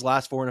 3 of his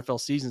last 4 NFL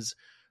seasons,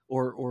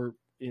 or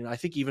you know, I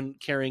think even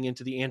carrying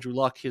into the Andrew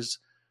Luck's.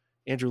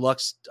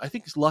 I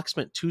think Luck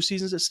spent 2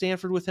 seasons at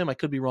Stanford with him. I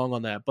could be wrong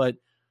on that, but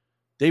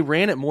they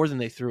ran it more than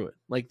they threw it.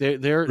 Like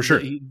they're for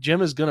sure.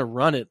 Jim is going to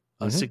run it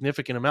a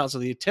significant amount. So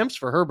the attempts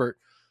for Herbert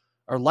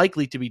are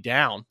likely to be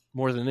down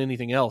more than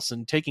anything else,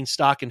 and taking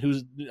stock in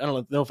I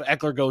don't know if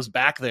Eckler goes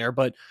back there,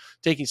 but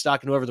taking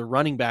stock in whoever the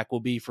running back will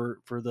be for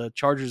the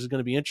Chargers is going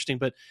to be interesting.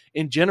 But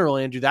in general,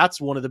 Andrew,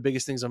 that's one of the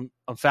biggest things I'm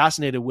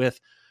fascinated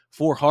with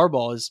for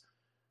Harbaugh is,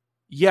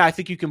 yeah, I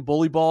think you can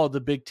bully ball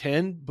the Big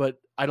Ten, but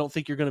I don't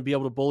think you're going to be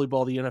able to bully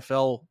ball the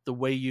NFL the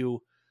way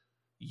you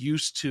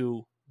used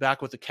to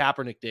back with the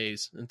Kaepernick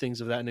days and things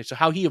of that nature. So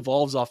how he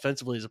evolves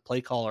offensively as a play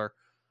caller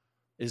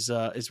is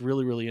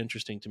really, really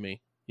interesting to me,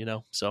 you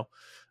know? So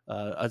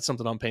that's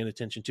something I'm paying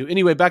attention to.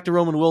 Anyway, back to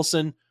Roman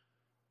Wilson.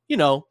 You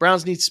know,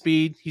 Browns need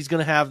speed. He's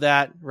going to have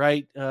that,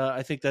 right?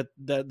 I think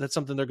that's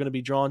something they're going to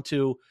be drawn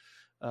to.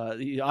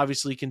 He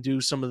obviously can do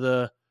some of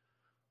the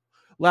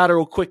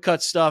lateral quick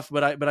cut stuff,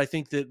 but I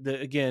think that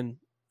again,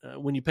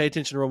 when you pay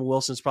attention to Roman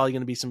Wilson, it's probably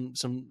going to be some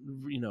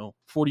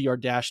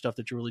 40-yard dash stuff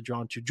that you're really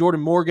drawn to.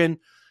 Jordan Morgan,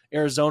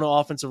 Arizona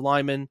offensive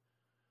lineman.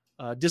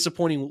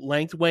 Disappointing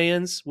length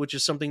weigh-ins, which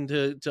is something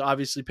to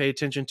obviously pay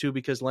attention to,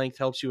 because length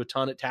helps you a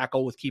ton at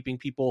tackle with keeping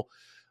people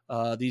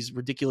these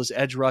ridiculous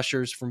edge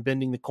rushers from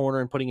bending the corner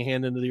and putting a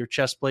hand into your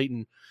chest plate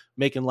and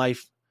making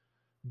life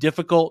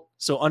difficult.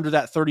 So under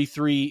that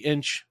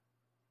 33-inch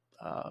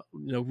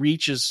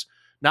reach is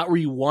not where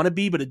you want to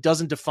be, but it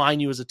doesn't define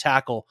you as a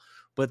tackle.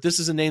 But this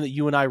is a name that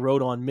you and I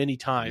wrote on many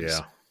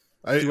times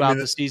throughout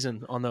the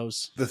season on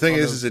those. The thing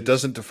is it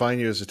doesn't define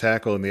you as a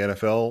tackle in the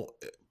NFL.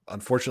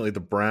 Unfortunately, the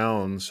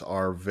Browns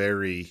are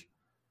very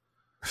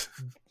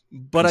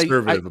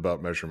conservative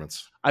about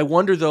measurements. I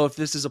wonder, though, if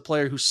this is a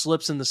player who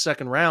slips in the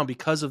second round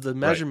because of the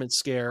measurement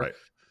scare. Right.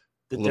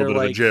 That a little bit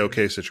of a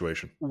JOK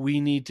situation.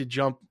 We need to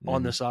jump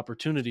on this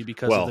opportunity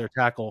because of their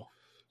tackle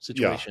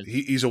situation.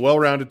 Yeah, he's a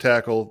well-rounded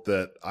tackle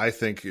that I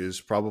think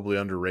is probably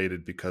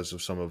underrated because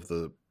of some of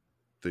the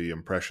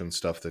impression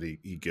stuff that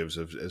he gives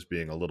as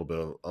being a little bit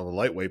of a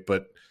lightweight.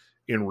 But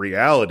in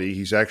reality,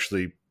 he's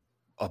actually,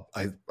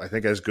 I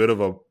think, as good of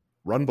a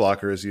run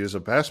blocker as he is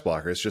a pass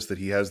blocker. It's just that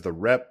he has the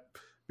rep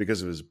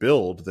because of his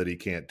build that he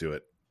can't do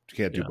it. He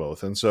can't do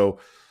both. And so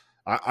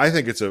I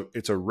think it's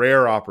a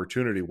rare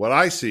opportunity. What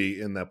I see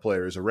in that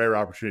player is a rare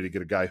opportunity to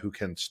get a guy who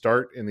can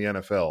start in the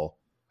NFL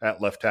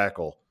at left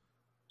tackle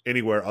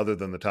anywhere other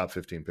than the top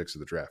 15 picks of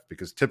the draft,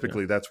 because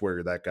typically that's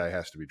where that guy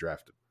has to be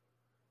drafted.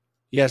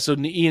 Yeah, so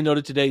Ian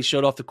noted today he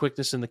showed off the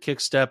quickness in the kick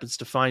step. It's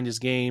defined his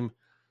game,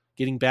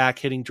 getting back,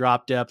 hitting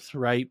drop depth,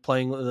 right?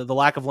 Playing the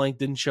lack of length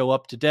didn't show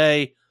up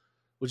today,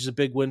 which is a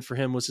big win for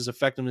him, was his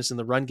effectiveness in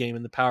the run game,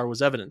 and the power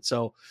was evident.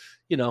 So,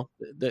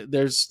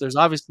 there's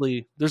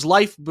obviously there's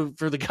life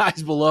for the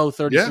guys below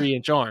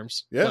 33-inch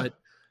arms. Yeah. But,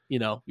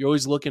 you're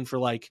always looking for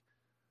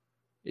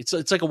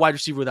it's like a wide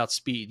receiver without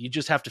speed. You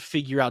just have to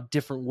figure out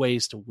different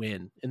ways to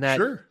win. And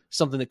that's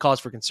something that calls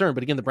for concern.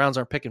 But again, the Browns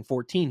aren't picking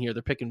 14 here.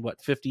 They're picking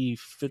 50,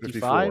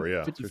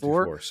 55,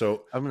 54.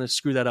 So I'm going to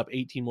screw that up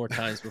 18 more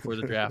times before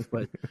the draft.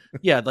 But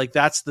yeah,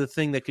 that's the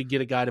thing that could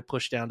get a guy to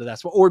push down to that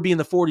spot, or be in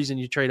the 40s and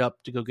you trade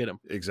up to go get him.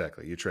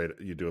 Exactly.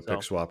 You do a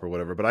pick swap or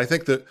whatever. But I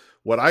think that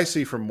what I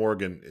see from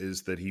Morgan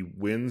is that he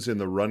wins in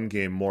the run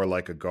game more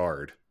like a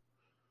guard,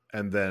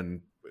 and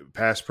then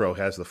pass pro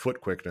has the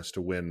foot quickness to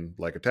win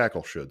like a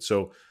tackle should.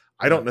 So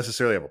I don't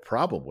necessarily have a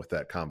problem with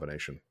that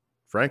combination,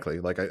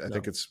 frankly. I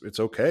think it's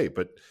okay,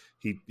 but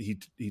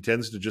he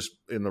tends to just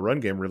in the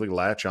run game really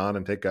latch on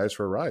and take guys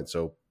for a ride.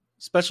 So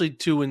especially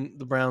too when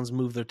the Browns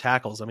move their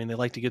tackles. I mean, they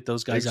like to get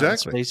those guys out in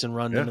space and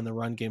run them in the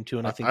run game too.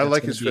 And I think I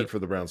like his fit for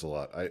the Browns a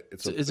lot.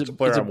 It's a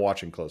player I'm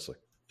watching closely.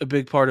 A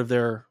big part of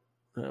their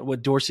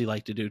what Dorsey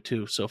liked to do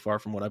too so far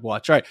from what I've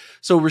watched. All right,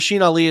 so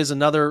Rasheen Ali is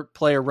another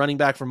player, running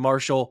back from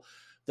Marshall.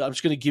 I'm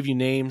just going to give you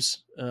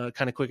names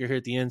kind of quicker here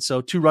at the end.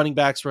 So 2 running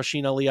backs,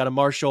 Rasheen Ali out of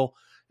Marshall,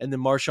 and then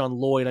Marshawn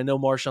Lloyd. I know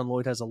Marshawn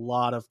Lloyd has a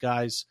lot of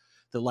guys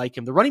that like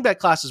him. The running back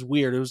class is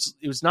weird. It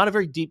was not a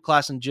very deep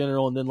class in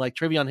general. And then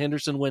Travion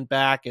Henderson went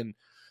back, and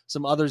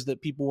some others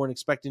that people weren't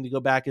expecting to go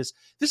back.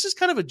 This is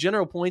kind of a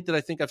general point that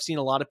I think I've seen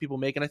a lot of people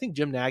make. And I think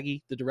Jim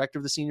Nagy, the director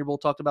of the Senior Bowl,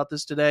 talked about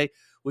this today,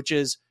 which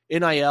is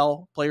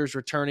NIL, players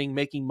returning,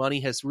 making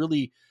money, has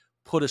really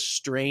put a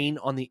strain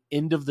on the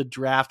end of the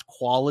draft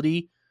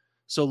quality.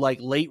 So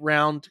late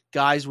round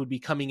guys would be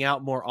coming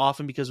out more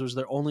often because it was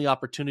their only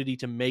opportunity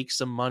to make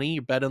some money,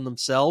 bet on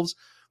themselves.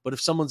 But if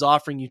someone's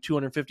offering you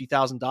 $250,000,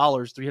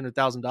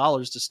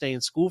 $300,000 to stay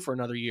in school for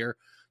another year,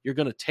 you're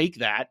going to take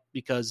that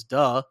because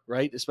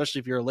right? Especially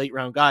if you're a late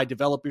round guy,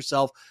 develop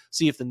yourself,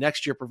 see if the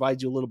next year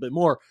provides you a little bit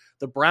more.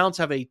 The Browns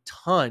have a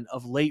ton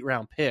of late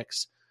round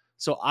picks.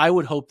 So I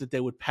would hope that they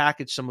would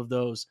package some of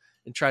those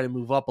and try to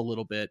move up a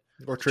little bit,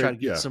 or try to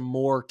get some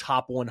more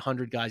top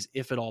 100 guys,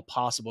 if at all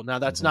possible. Now,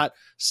 that's not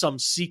some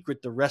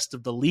secret the rest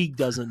of the league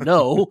doesn't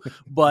know,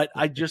 but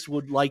I just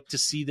would like to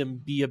see them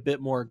be a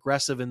bit more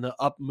aggressive in the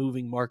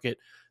up-moving market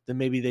than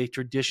maybe they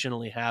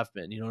traditionally have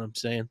been. You know what I'm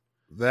saying?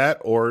 That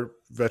or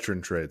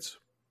veteran trades.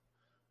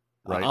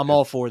 Right? I'm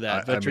all for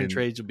that. Veteran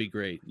trades would be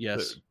great.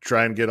 Yes.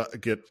 Try and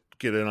get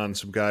in on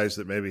some guys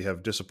that maybe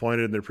have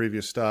disappointed in their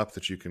previous stop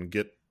that you can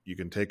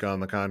take on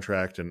the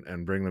contract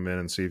and bring them in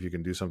and see if you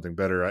can do something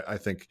better. I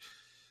think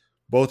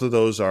both of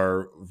those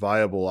are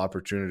viable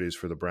opportunities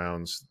for the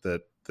Browns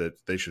that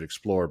they should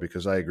explore,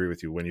 because I agree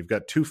with you. When you've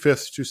got 2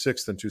 5ths, 2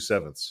 6ths, and 2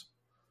 7ths,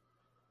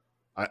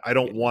 I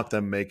don't want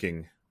them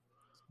making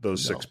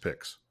those 6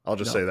 picks. I'll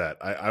just say that.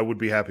 I would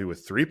be happy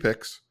with 3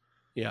 picks.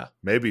 Yeah.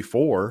 Maybe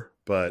 4,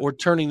 but or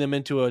turning them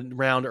into a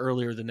round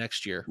earlier the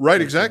next year.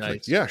 Right, exactly.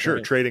 Nice. Yeah, sure.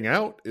 Right. Trading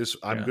out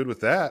I'm good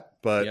with that,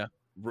 but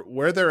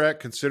where they're at,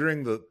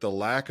 considering the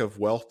lack of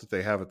wealth that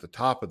they have at the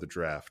top of the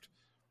draft,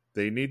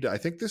 they need to, I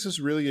think this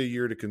is really a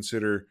year to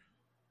consider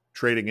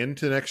trading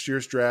into next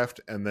year's draft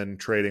and then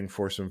trading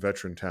for some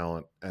veteran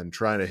talent and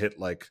trying to hit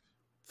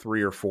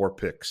 3 or 4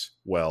 picks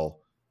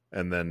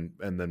and then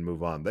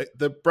move on.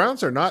 The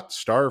Browns are not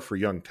starved for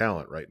young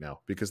talent right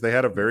now because they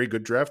had a very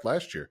good draft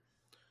last year.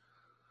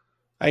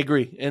 I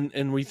agree.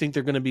 And we think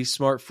they're going to be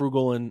smart,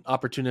 frugal, and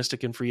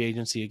opportunistic in free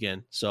agency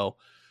again. So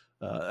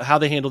how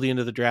they handle the end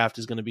of the draft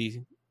is going to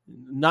be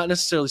not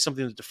necessarily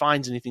something that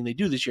defines anything they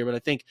do this year, but I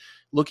think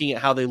looking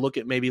at how they look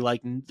at maybe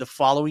the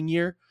following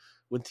year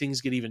when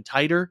things get even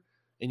tighter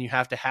and you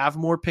have to have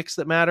more picks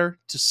that matter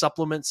to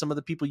supplement some of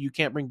the people you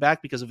can't bring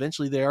back, because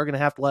eventually they are going to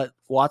have to let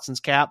Watson's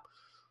cap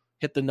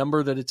hit the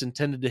number that it's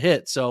intended to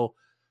hit. So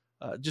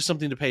just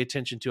something to pay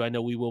attention to. I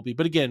know we will be.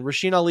 But again,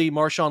 Rasheen Ali,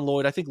 Marshawn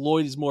Lloyd, I think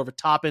Lloyd is more of a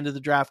top end of the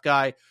draft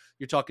guy.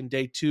 You're talking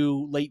day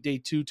 2, late day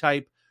 2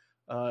 type,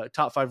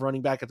 top 5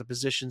 running back at the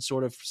position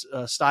sort of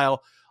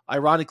style.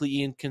 Ironically,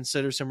 Ian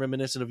considers him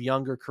reminiscent of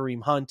younger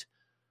Kareem Hunt.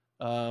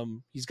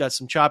 He's got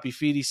some choppy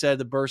feet. He said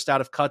the burst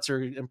out of cuts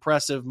are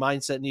impressive.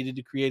 Mindset needed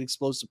to create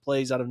explosive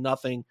plays out of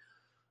nothing.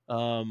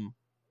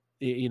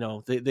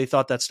 They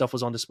thought that stuff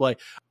was on display.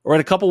 All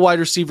right, a couple wide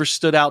receivers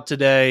stood out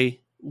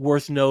today,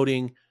 worth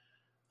noting.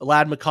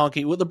 Ladd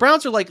McConkey. Well, the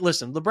Browns are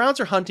the Browns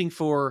are hunting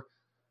for,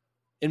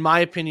 in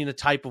my opinion, a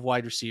type of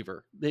wide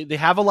receiver. They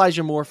have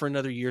Elijah Moore for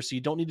another year, so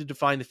you don't need to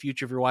define the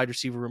future of your wide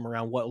receiver room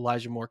around what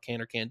Elijah Moore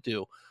can or can't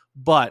do.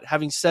 But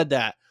having said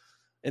that,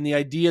 and the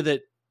idea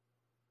that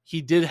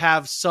he did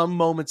have some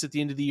moments at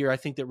the end of the year, I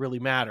think that really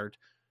mattered.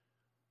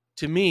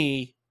 To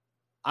me,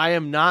 I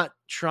am not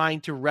trying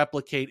to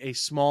replicate a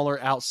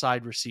smaller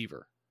outside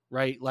receiver,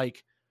 right?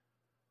 Like,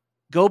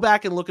 go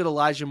back and look at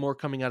Elijah Moore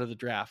coming out of the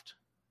draft.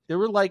 There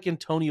were like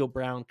Antonio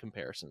Brown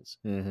comparisons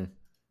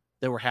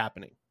that were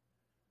happening.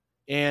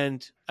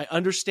 And I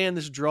understand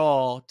this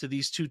draw to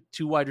these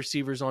two wide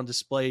receivers on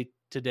display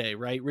today,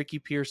 right? Ricky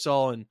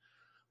Pearsall and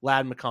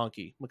Ladd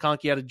McConkey.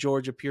 McConkey out of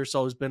Georgia.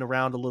 Pearsall has been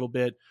around a little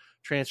bit,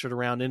 transferred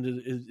around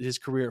into his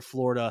career at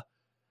Florida.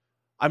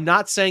 I'm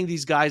not saying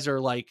these guys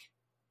are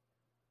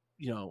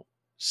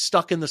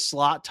stuck in the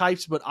slot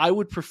types, but I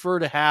would prefer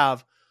to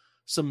have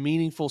some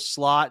meaningful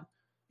slot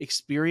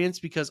experience,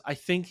 because I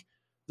think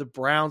the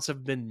Browns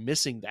have been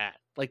missing that.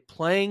 Like,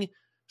 playing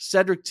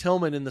Cedric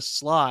Tillman in the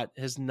slot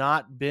has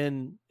not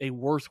been a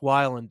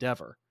worthwhile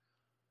endeavor.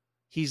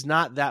 He's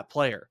not that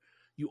player.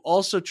 You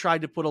also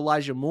tried to put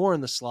Elijah Moore in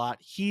the slot.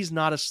 He's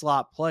not a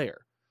slot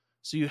player.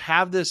 So you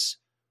have this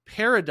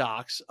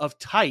paradox of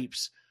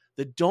types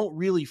that don't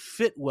really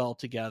fit well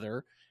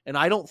together, and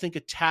I don't think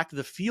attack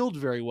the field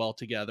very well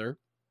together.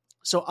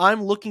 So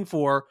I'm looking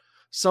for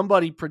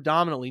somebody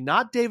predominantly,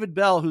 not David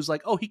Bell, who's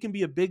like, oh, he can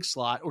be a big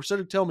slot, or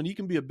Cedric Tillman, he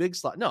can be a big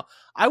slot. No,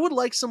 I would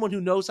like someone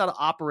who knows how to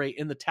operate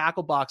in the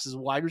tackle box as a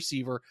wide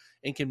receiver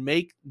and can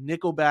make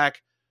nickelback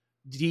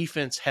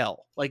defense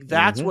hell. Like,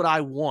 that's what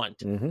I want.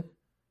 Mm-hmm.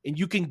 And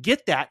you can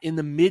get that in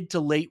the mid to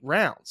late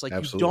rounds. Like,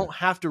 absolutely. You don't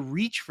have to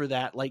reach for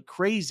that like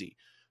crazy.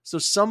 So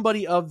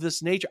somebody of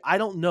this nature, I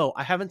don't know.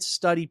 I haven't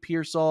studied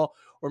Pearsall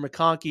or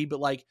McConkey, but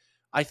like,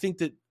 I think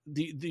that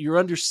you're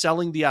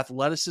underselling the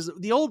athleticism.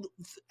 The old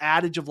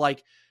adage of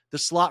like the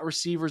slot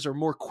receivers are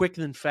more quick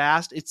than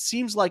fast. It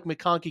seems like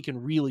McConkey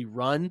can really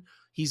run.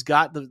 He's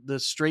got the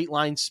straight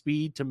line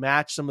speed to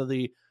match some of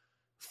the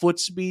foot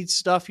speed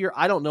stuff here.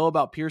 I don't know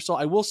about Pearsall.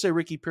 I will say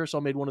Ricky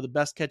Pearsall made one of the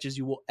best catches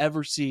you will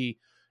ever see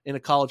in a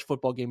college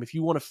football game. If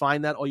you want to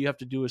find that, all you have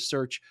to do is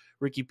search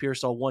Ricky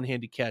Pearsall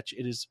one-handed catch.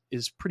 It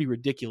is pretty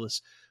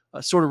ridiculous.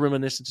 Sort of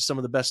reminiscent to some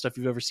of the best stuff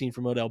you've ever seen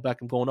from Odell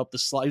Beckham going up the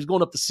slide. He's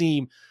going up the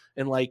seam,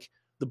 and like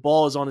the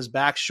ball is on his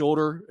back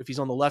shoulder. If he's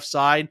on the left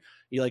side,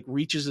 he like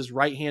reaches his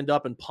right hand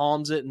up and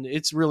palms it, and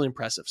it's really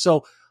impressive.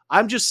 So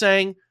I'm just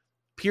saying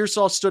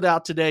Pearsall stood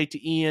out today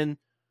to Ian.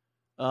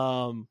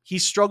 He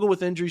struggled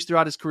with injuries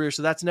throughout his career,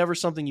 so that's never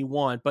something you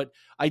want. But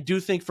I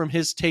do think from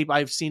his tape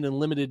I've seen in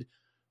limited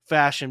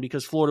fashion,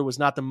 because Florida was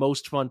not the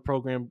most fun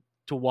program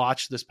to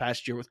watch this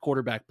past year with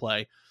quarterback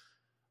play.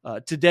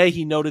 Today,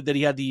 he noted that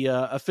he had the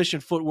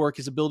efficient footwork,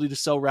 his ability to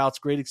sell routes,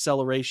 great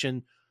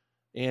acceleration,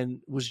 and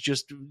was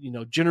just,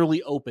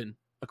 generally open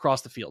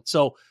across the field.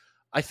 So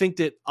I think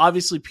that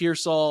obviously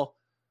Pearsall,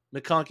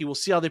 McConkey, we'll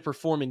see how they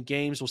perform in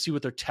games. We'll see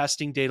what their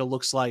testing data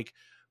looks like.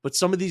 But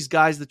some of these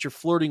guys that you're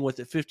flirting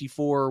with at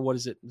 54, what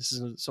is it? This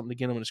is something,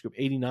 again, I'm going to scoop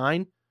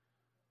 89.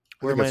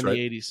 Where am I in the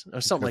 80s? Or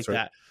something like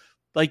that.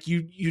 Like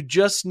you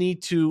just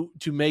need to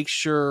make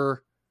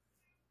sure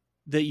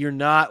that you're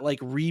not like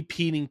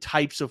repeating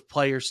types of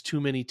players too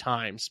many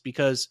times,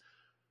 because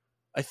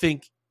I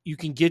think you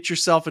can get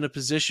yourself in a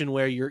position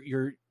where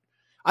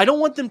I don't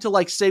want them to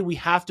like say we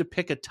have to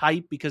pick a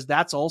type, because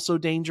that's also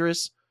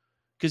dangerous,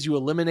 because you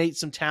eliminate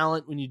some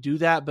talent when you do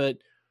that. But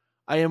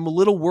I am a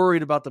little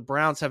worried about the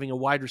Browns having a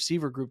wide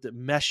receiver group that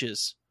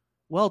meshes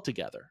well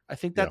together. I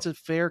think that's a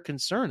fair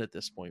concern at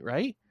this point,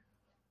 right?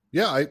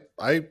 Yeah,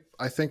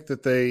 I think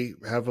that they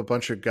have a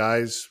bunch of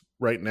guys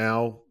right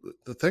now.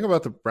 The thing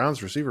about the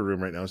Browns receiver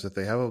room right now is that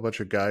they have a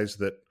bunch of guys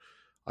that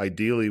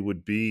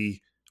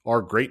ideally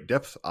are great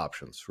depth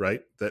options,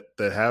 right?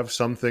 That have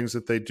some things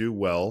that they do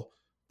well,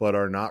 but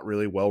are not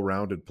really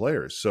well-rounded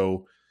players.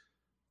 So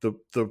the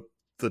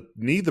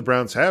need the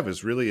Browns have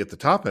is really at the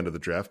top end of the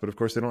draft, but of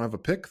course they don't have a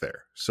pick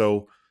there.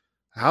 So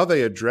how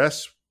they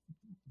address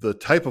the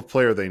type of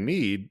player they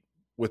need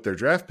with their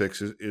draft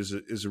picks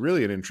is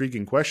really an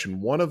intriguing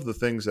question. One of the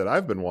things that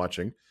I've been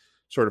watching,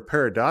 sort of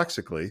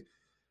paradoxically,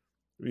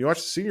 when you watch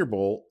the Senior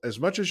Bowl, as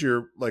much as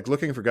you're like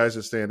looking for guys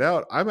that stand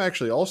out, I'm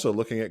actually also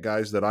looking at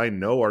guys that I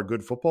know are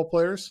good football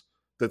players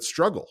that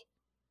struggle.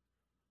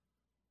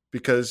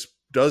 Because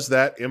does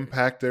that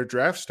impact their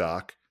draft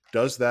stock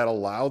does that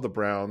allow the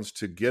Browns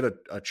to get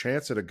a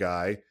chance at a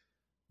guy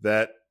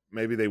that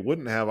maybe they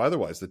wouldn't have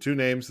otherwise? The two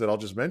names that I'll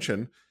just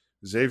mention,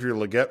 Xavier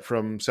Legette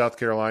from South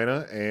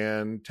Carolina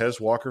and Tez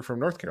Walker from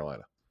North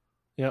Carolina.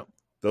 Yep.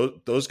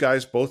 Those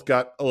guys both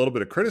got a little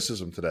bit of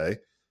criticism today,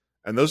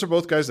 and those are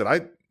both guys that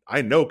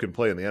I know can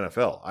play in the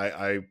NFL.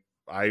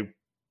 I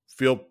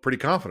feel pretty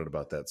confident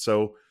about that.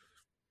 So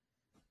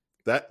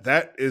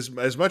that is,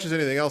 as much as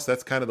anything else,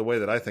 that's kind of the way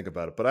that I think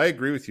about it. But I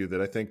agree with you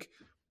that I think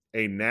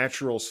a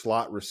natural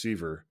slot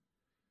receiver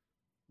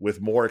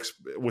with more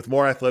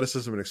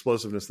athleticism and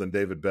explosiveness than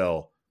David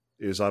Bell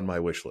is on my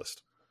wish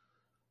list.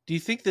 Do you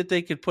think that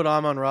they could put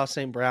Amon-Ra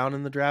St. Brown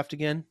in the draft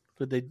again?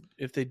 Could they,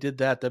 if they did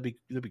that, that'd be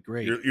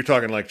great. You're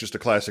talking like just a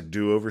classic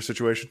do-over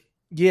situation?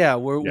 Yeah,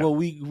 well,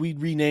 we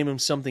rename him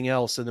something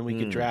else, and then we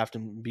could draft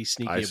and be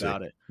sneaky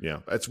about it. Yeah,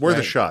 it's worth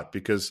a shot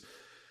because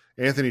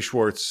Anthony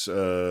Schwartz,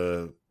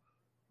 that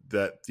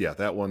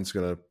one's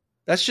gonna.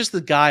 That's just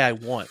the guy I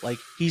want. Like,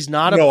 he's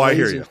not a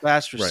blazing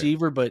fast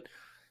receiver, but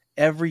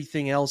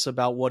everything else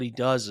about what he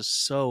does is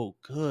so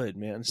good,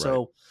 man. Right.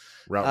 So,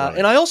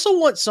 and I also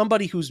want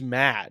somebody who's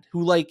mad,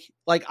 who like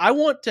I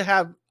want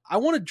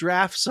to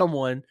draft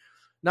someone.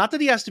 Not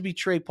that he has to be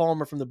Trey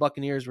Palmer from the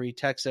Buccaneers, where he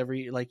texts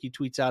he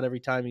tweets out every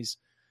time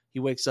he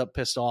wakes up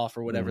pissed off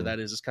or whatever that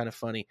is. It's kind of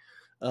funny.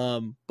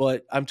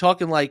 But I'm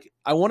talking like,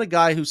 I want a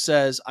guy who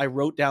says, I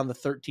wrote down the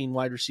 13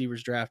 wide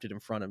receivers drafted in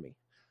front of me.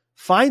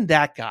 Find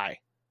that guy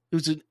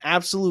who's an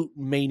absolute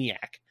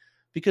maniac,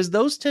 because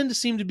those tend to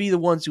seem to be the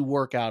ones who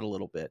work out a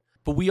little bit.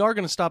 But we are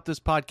going to stop this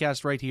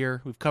podcast right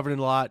here. We've covered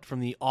a lot from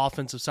the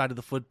offensive side of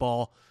the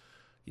football,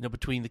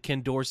 between the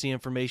Ken Dorsey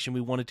information we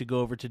wanted to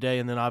go over today,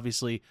 and then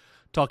obviously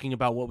talking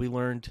about what we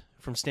learned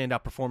from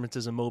standout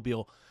performances in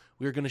Mobile.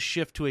 We are going to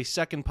shift to a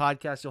second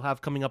podcast you'll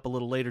have coming up a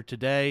little later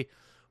today,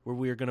 where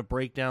we are going to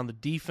break down the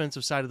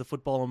defensive side of the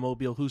football in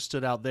Mobile, who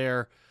stood out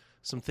there,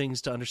 some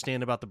things to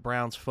understand about the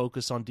Browns'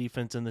 focus on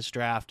defense in this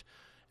draft,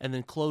 and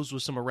then close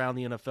with some around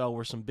the NFL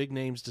where some big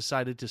names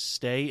decided to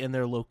stay in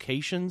their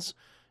locations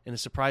in a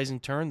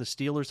surprising turn. The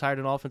Steelers hired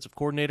an offensive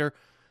coordinator,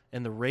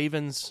 and the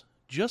Ravens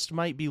just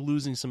might be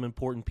losing some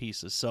important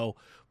pieces. So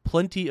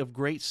plenty of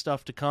great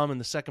stuff to come in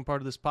the second part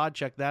of this pod.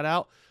 Check that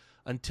out.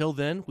 Until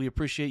then, we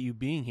appreciate you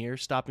being here,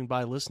 stopping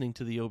by, listening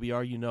to the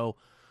OBR.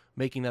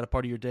 Making that a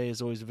part of your day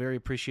is always a very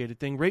appreciated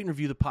thing. Rate and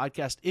review the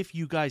podcast if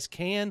you guys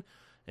can,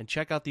 and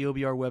check out the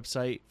OBR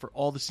website for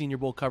all the Senior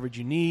Bowl coverage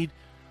you need,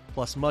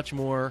 plus much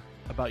more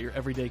about your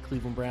everyday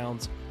Cleveland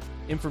Browns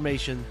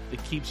information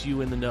that keeps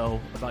you in the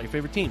know about your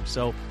favorite team.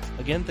 So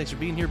again, thanks for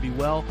being here. Be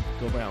well.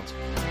 Go Browns.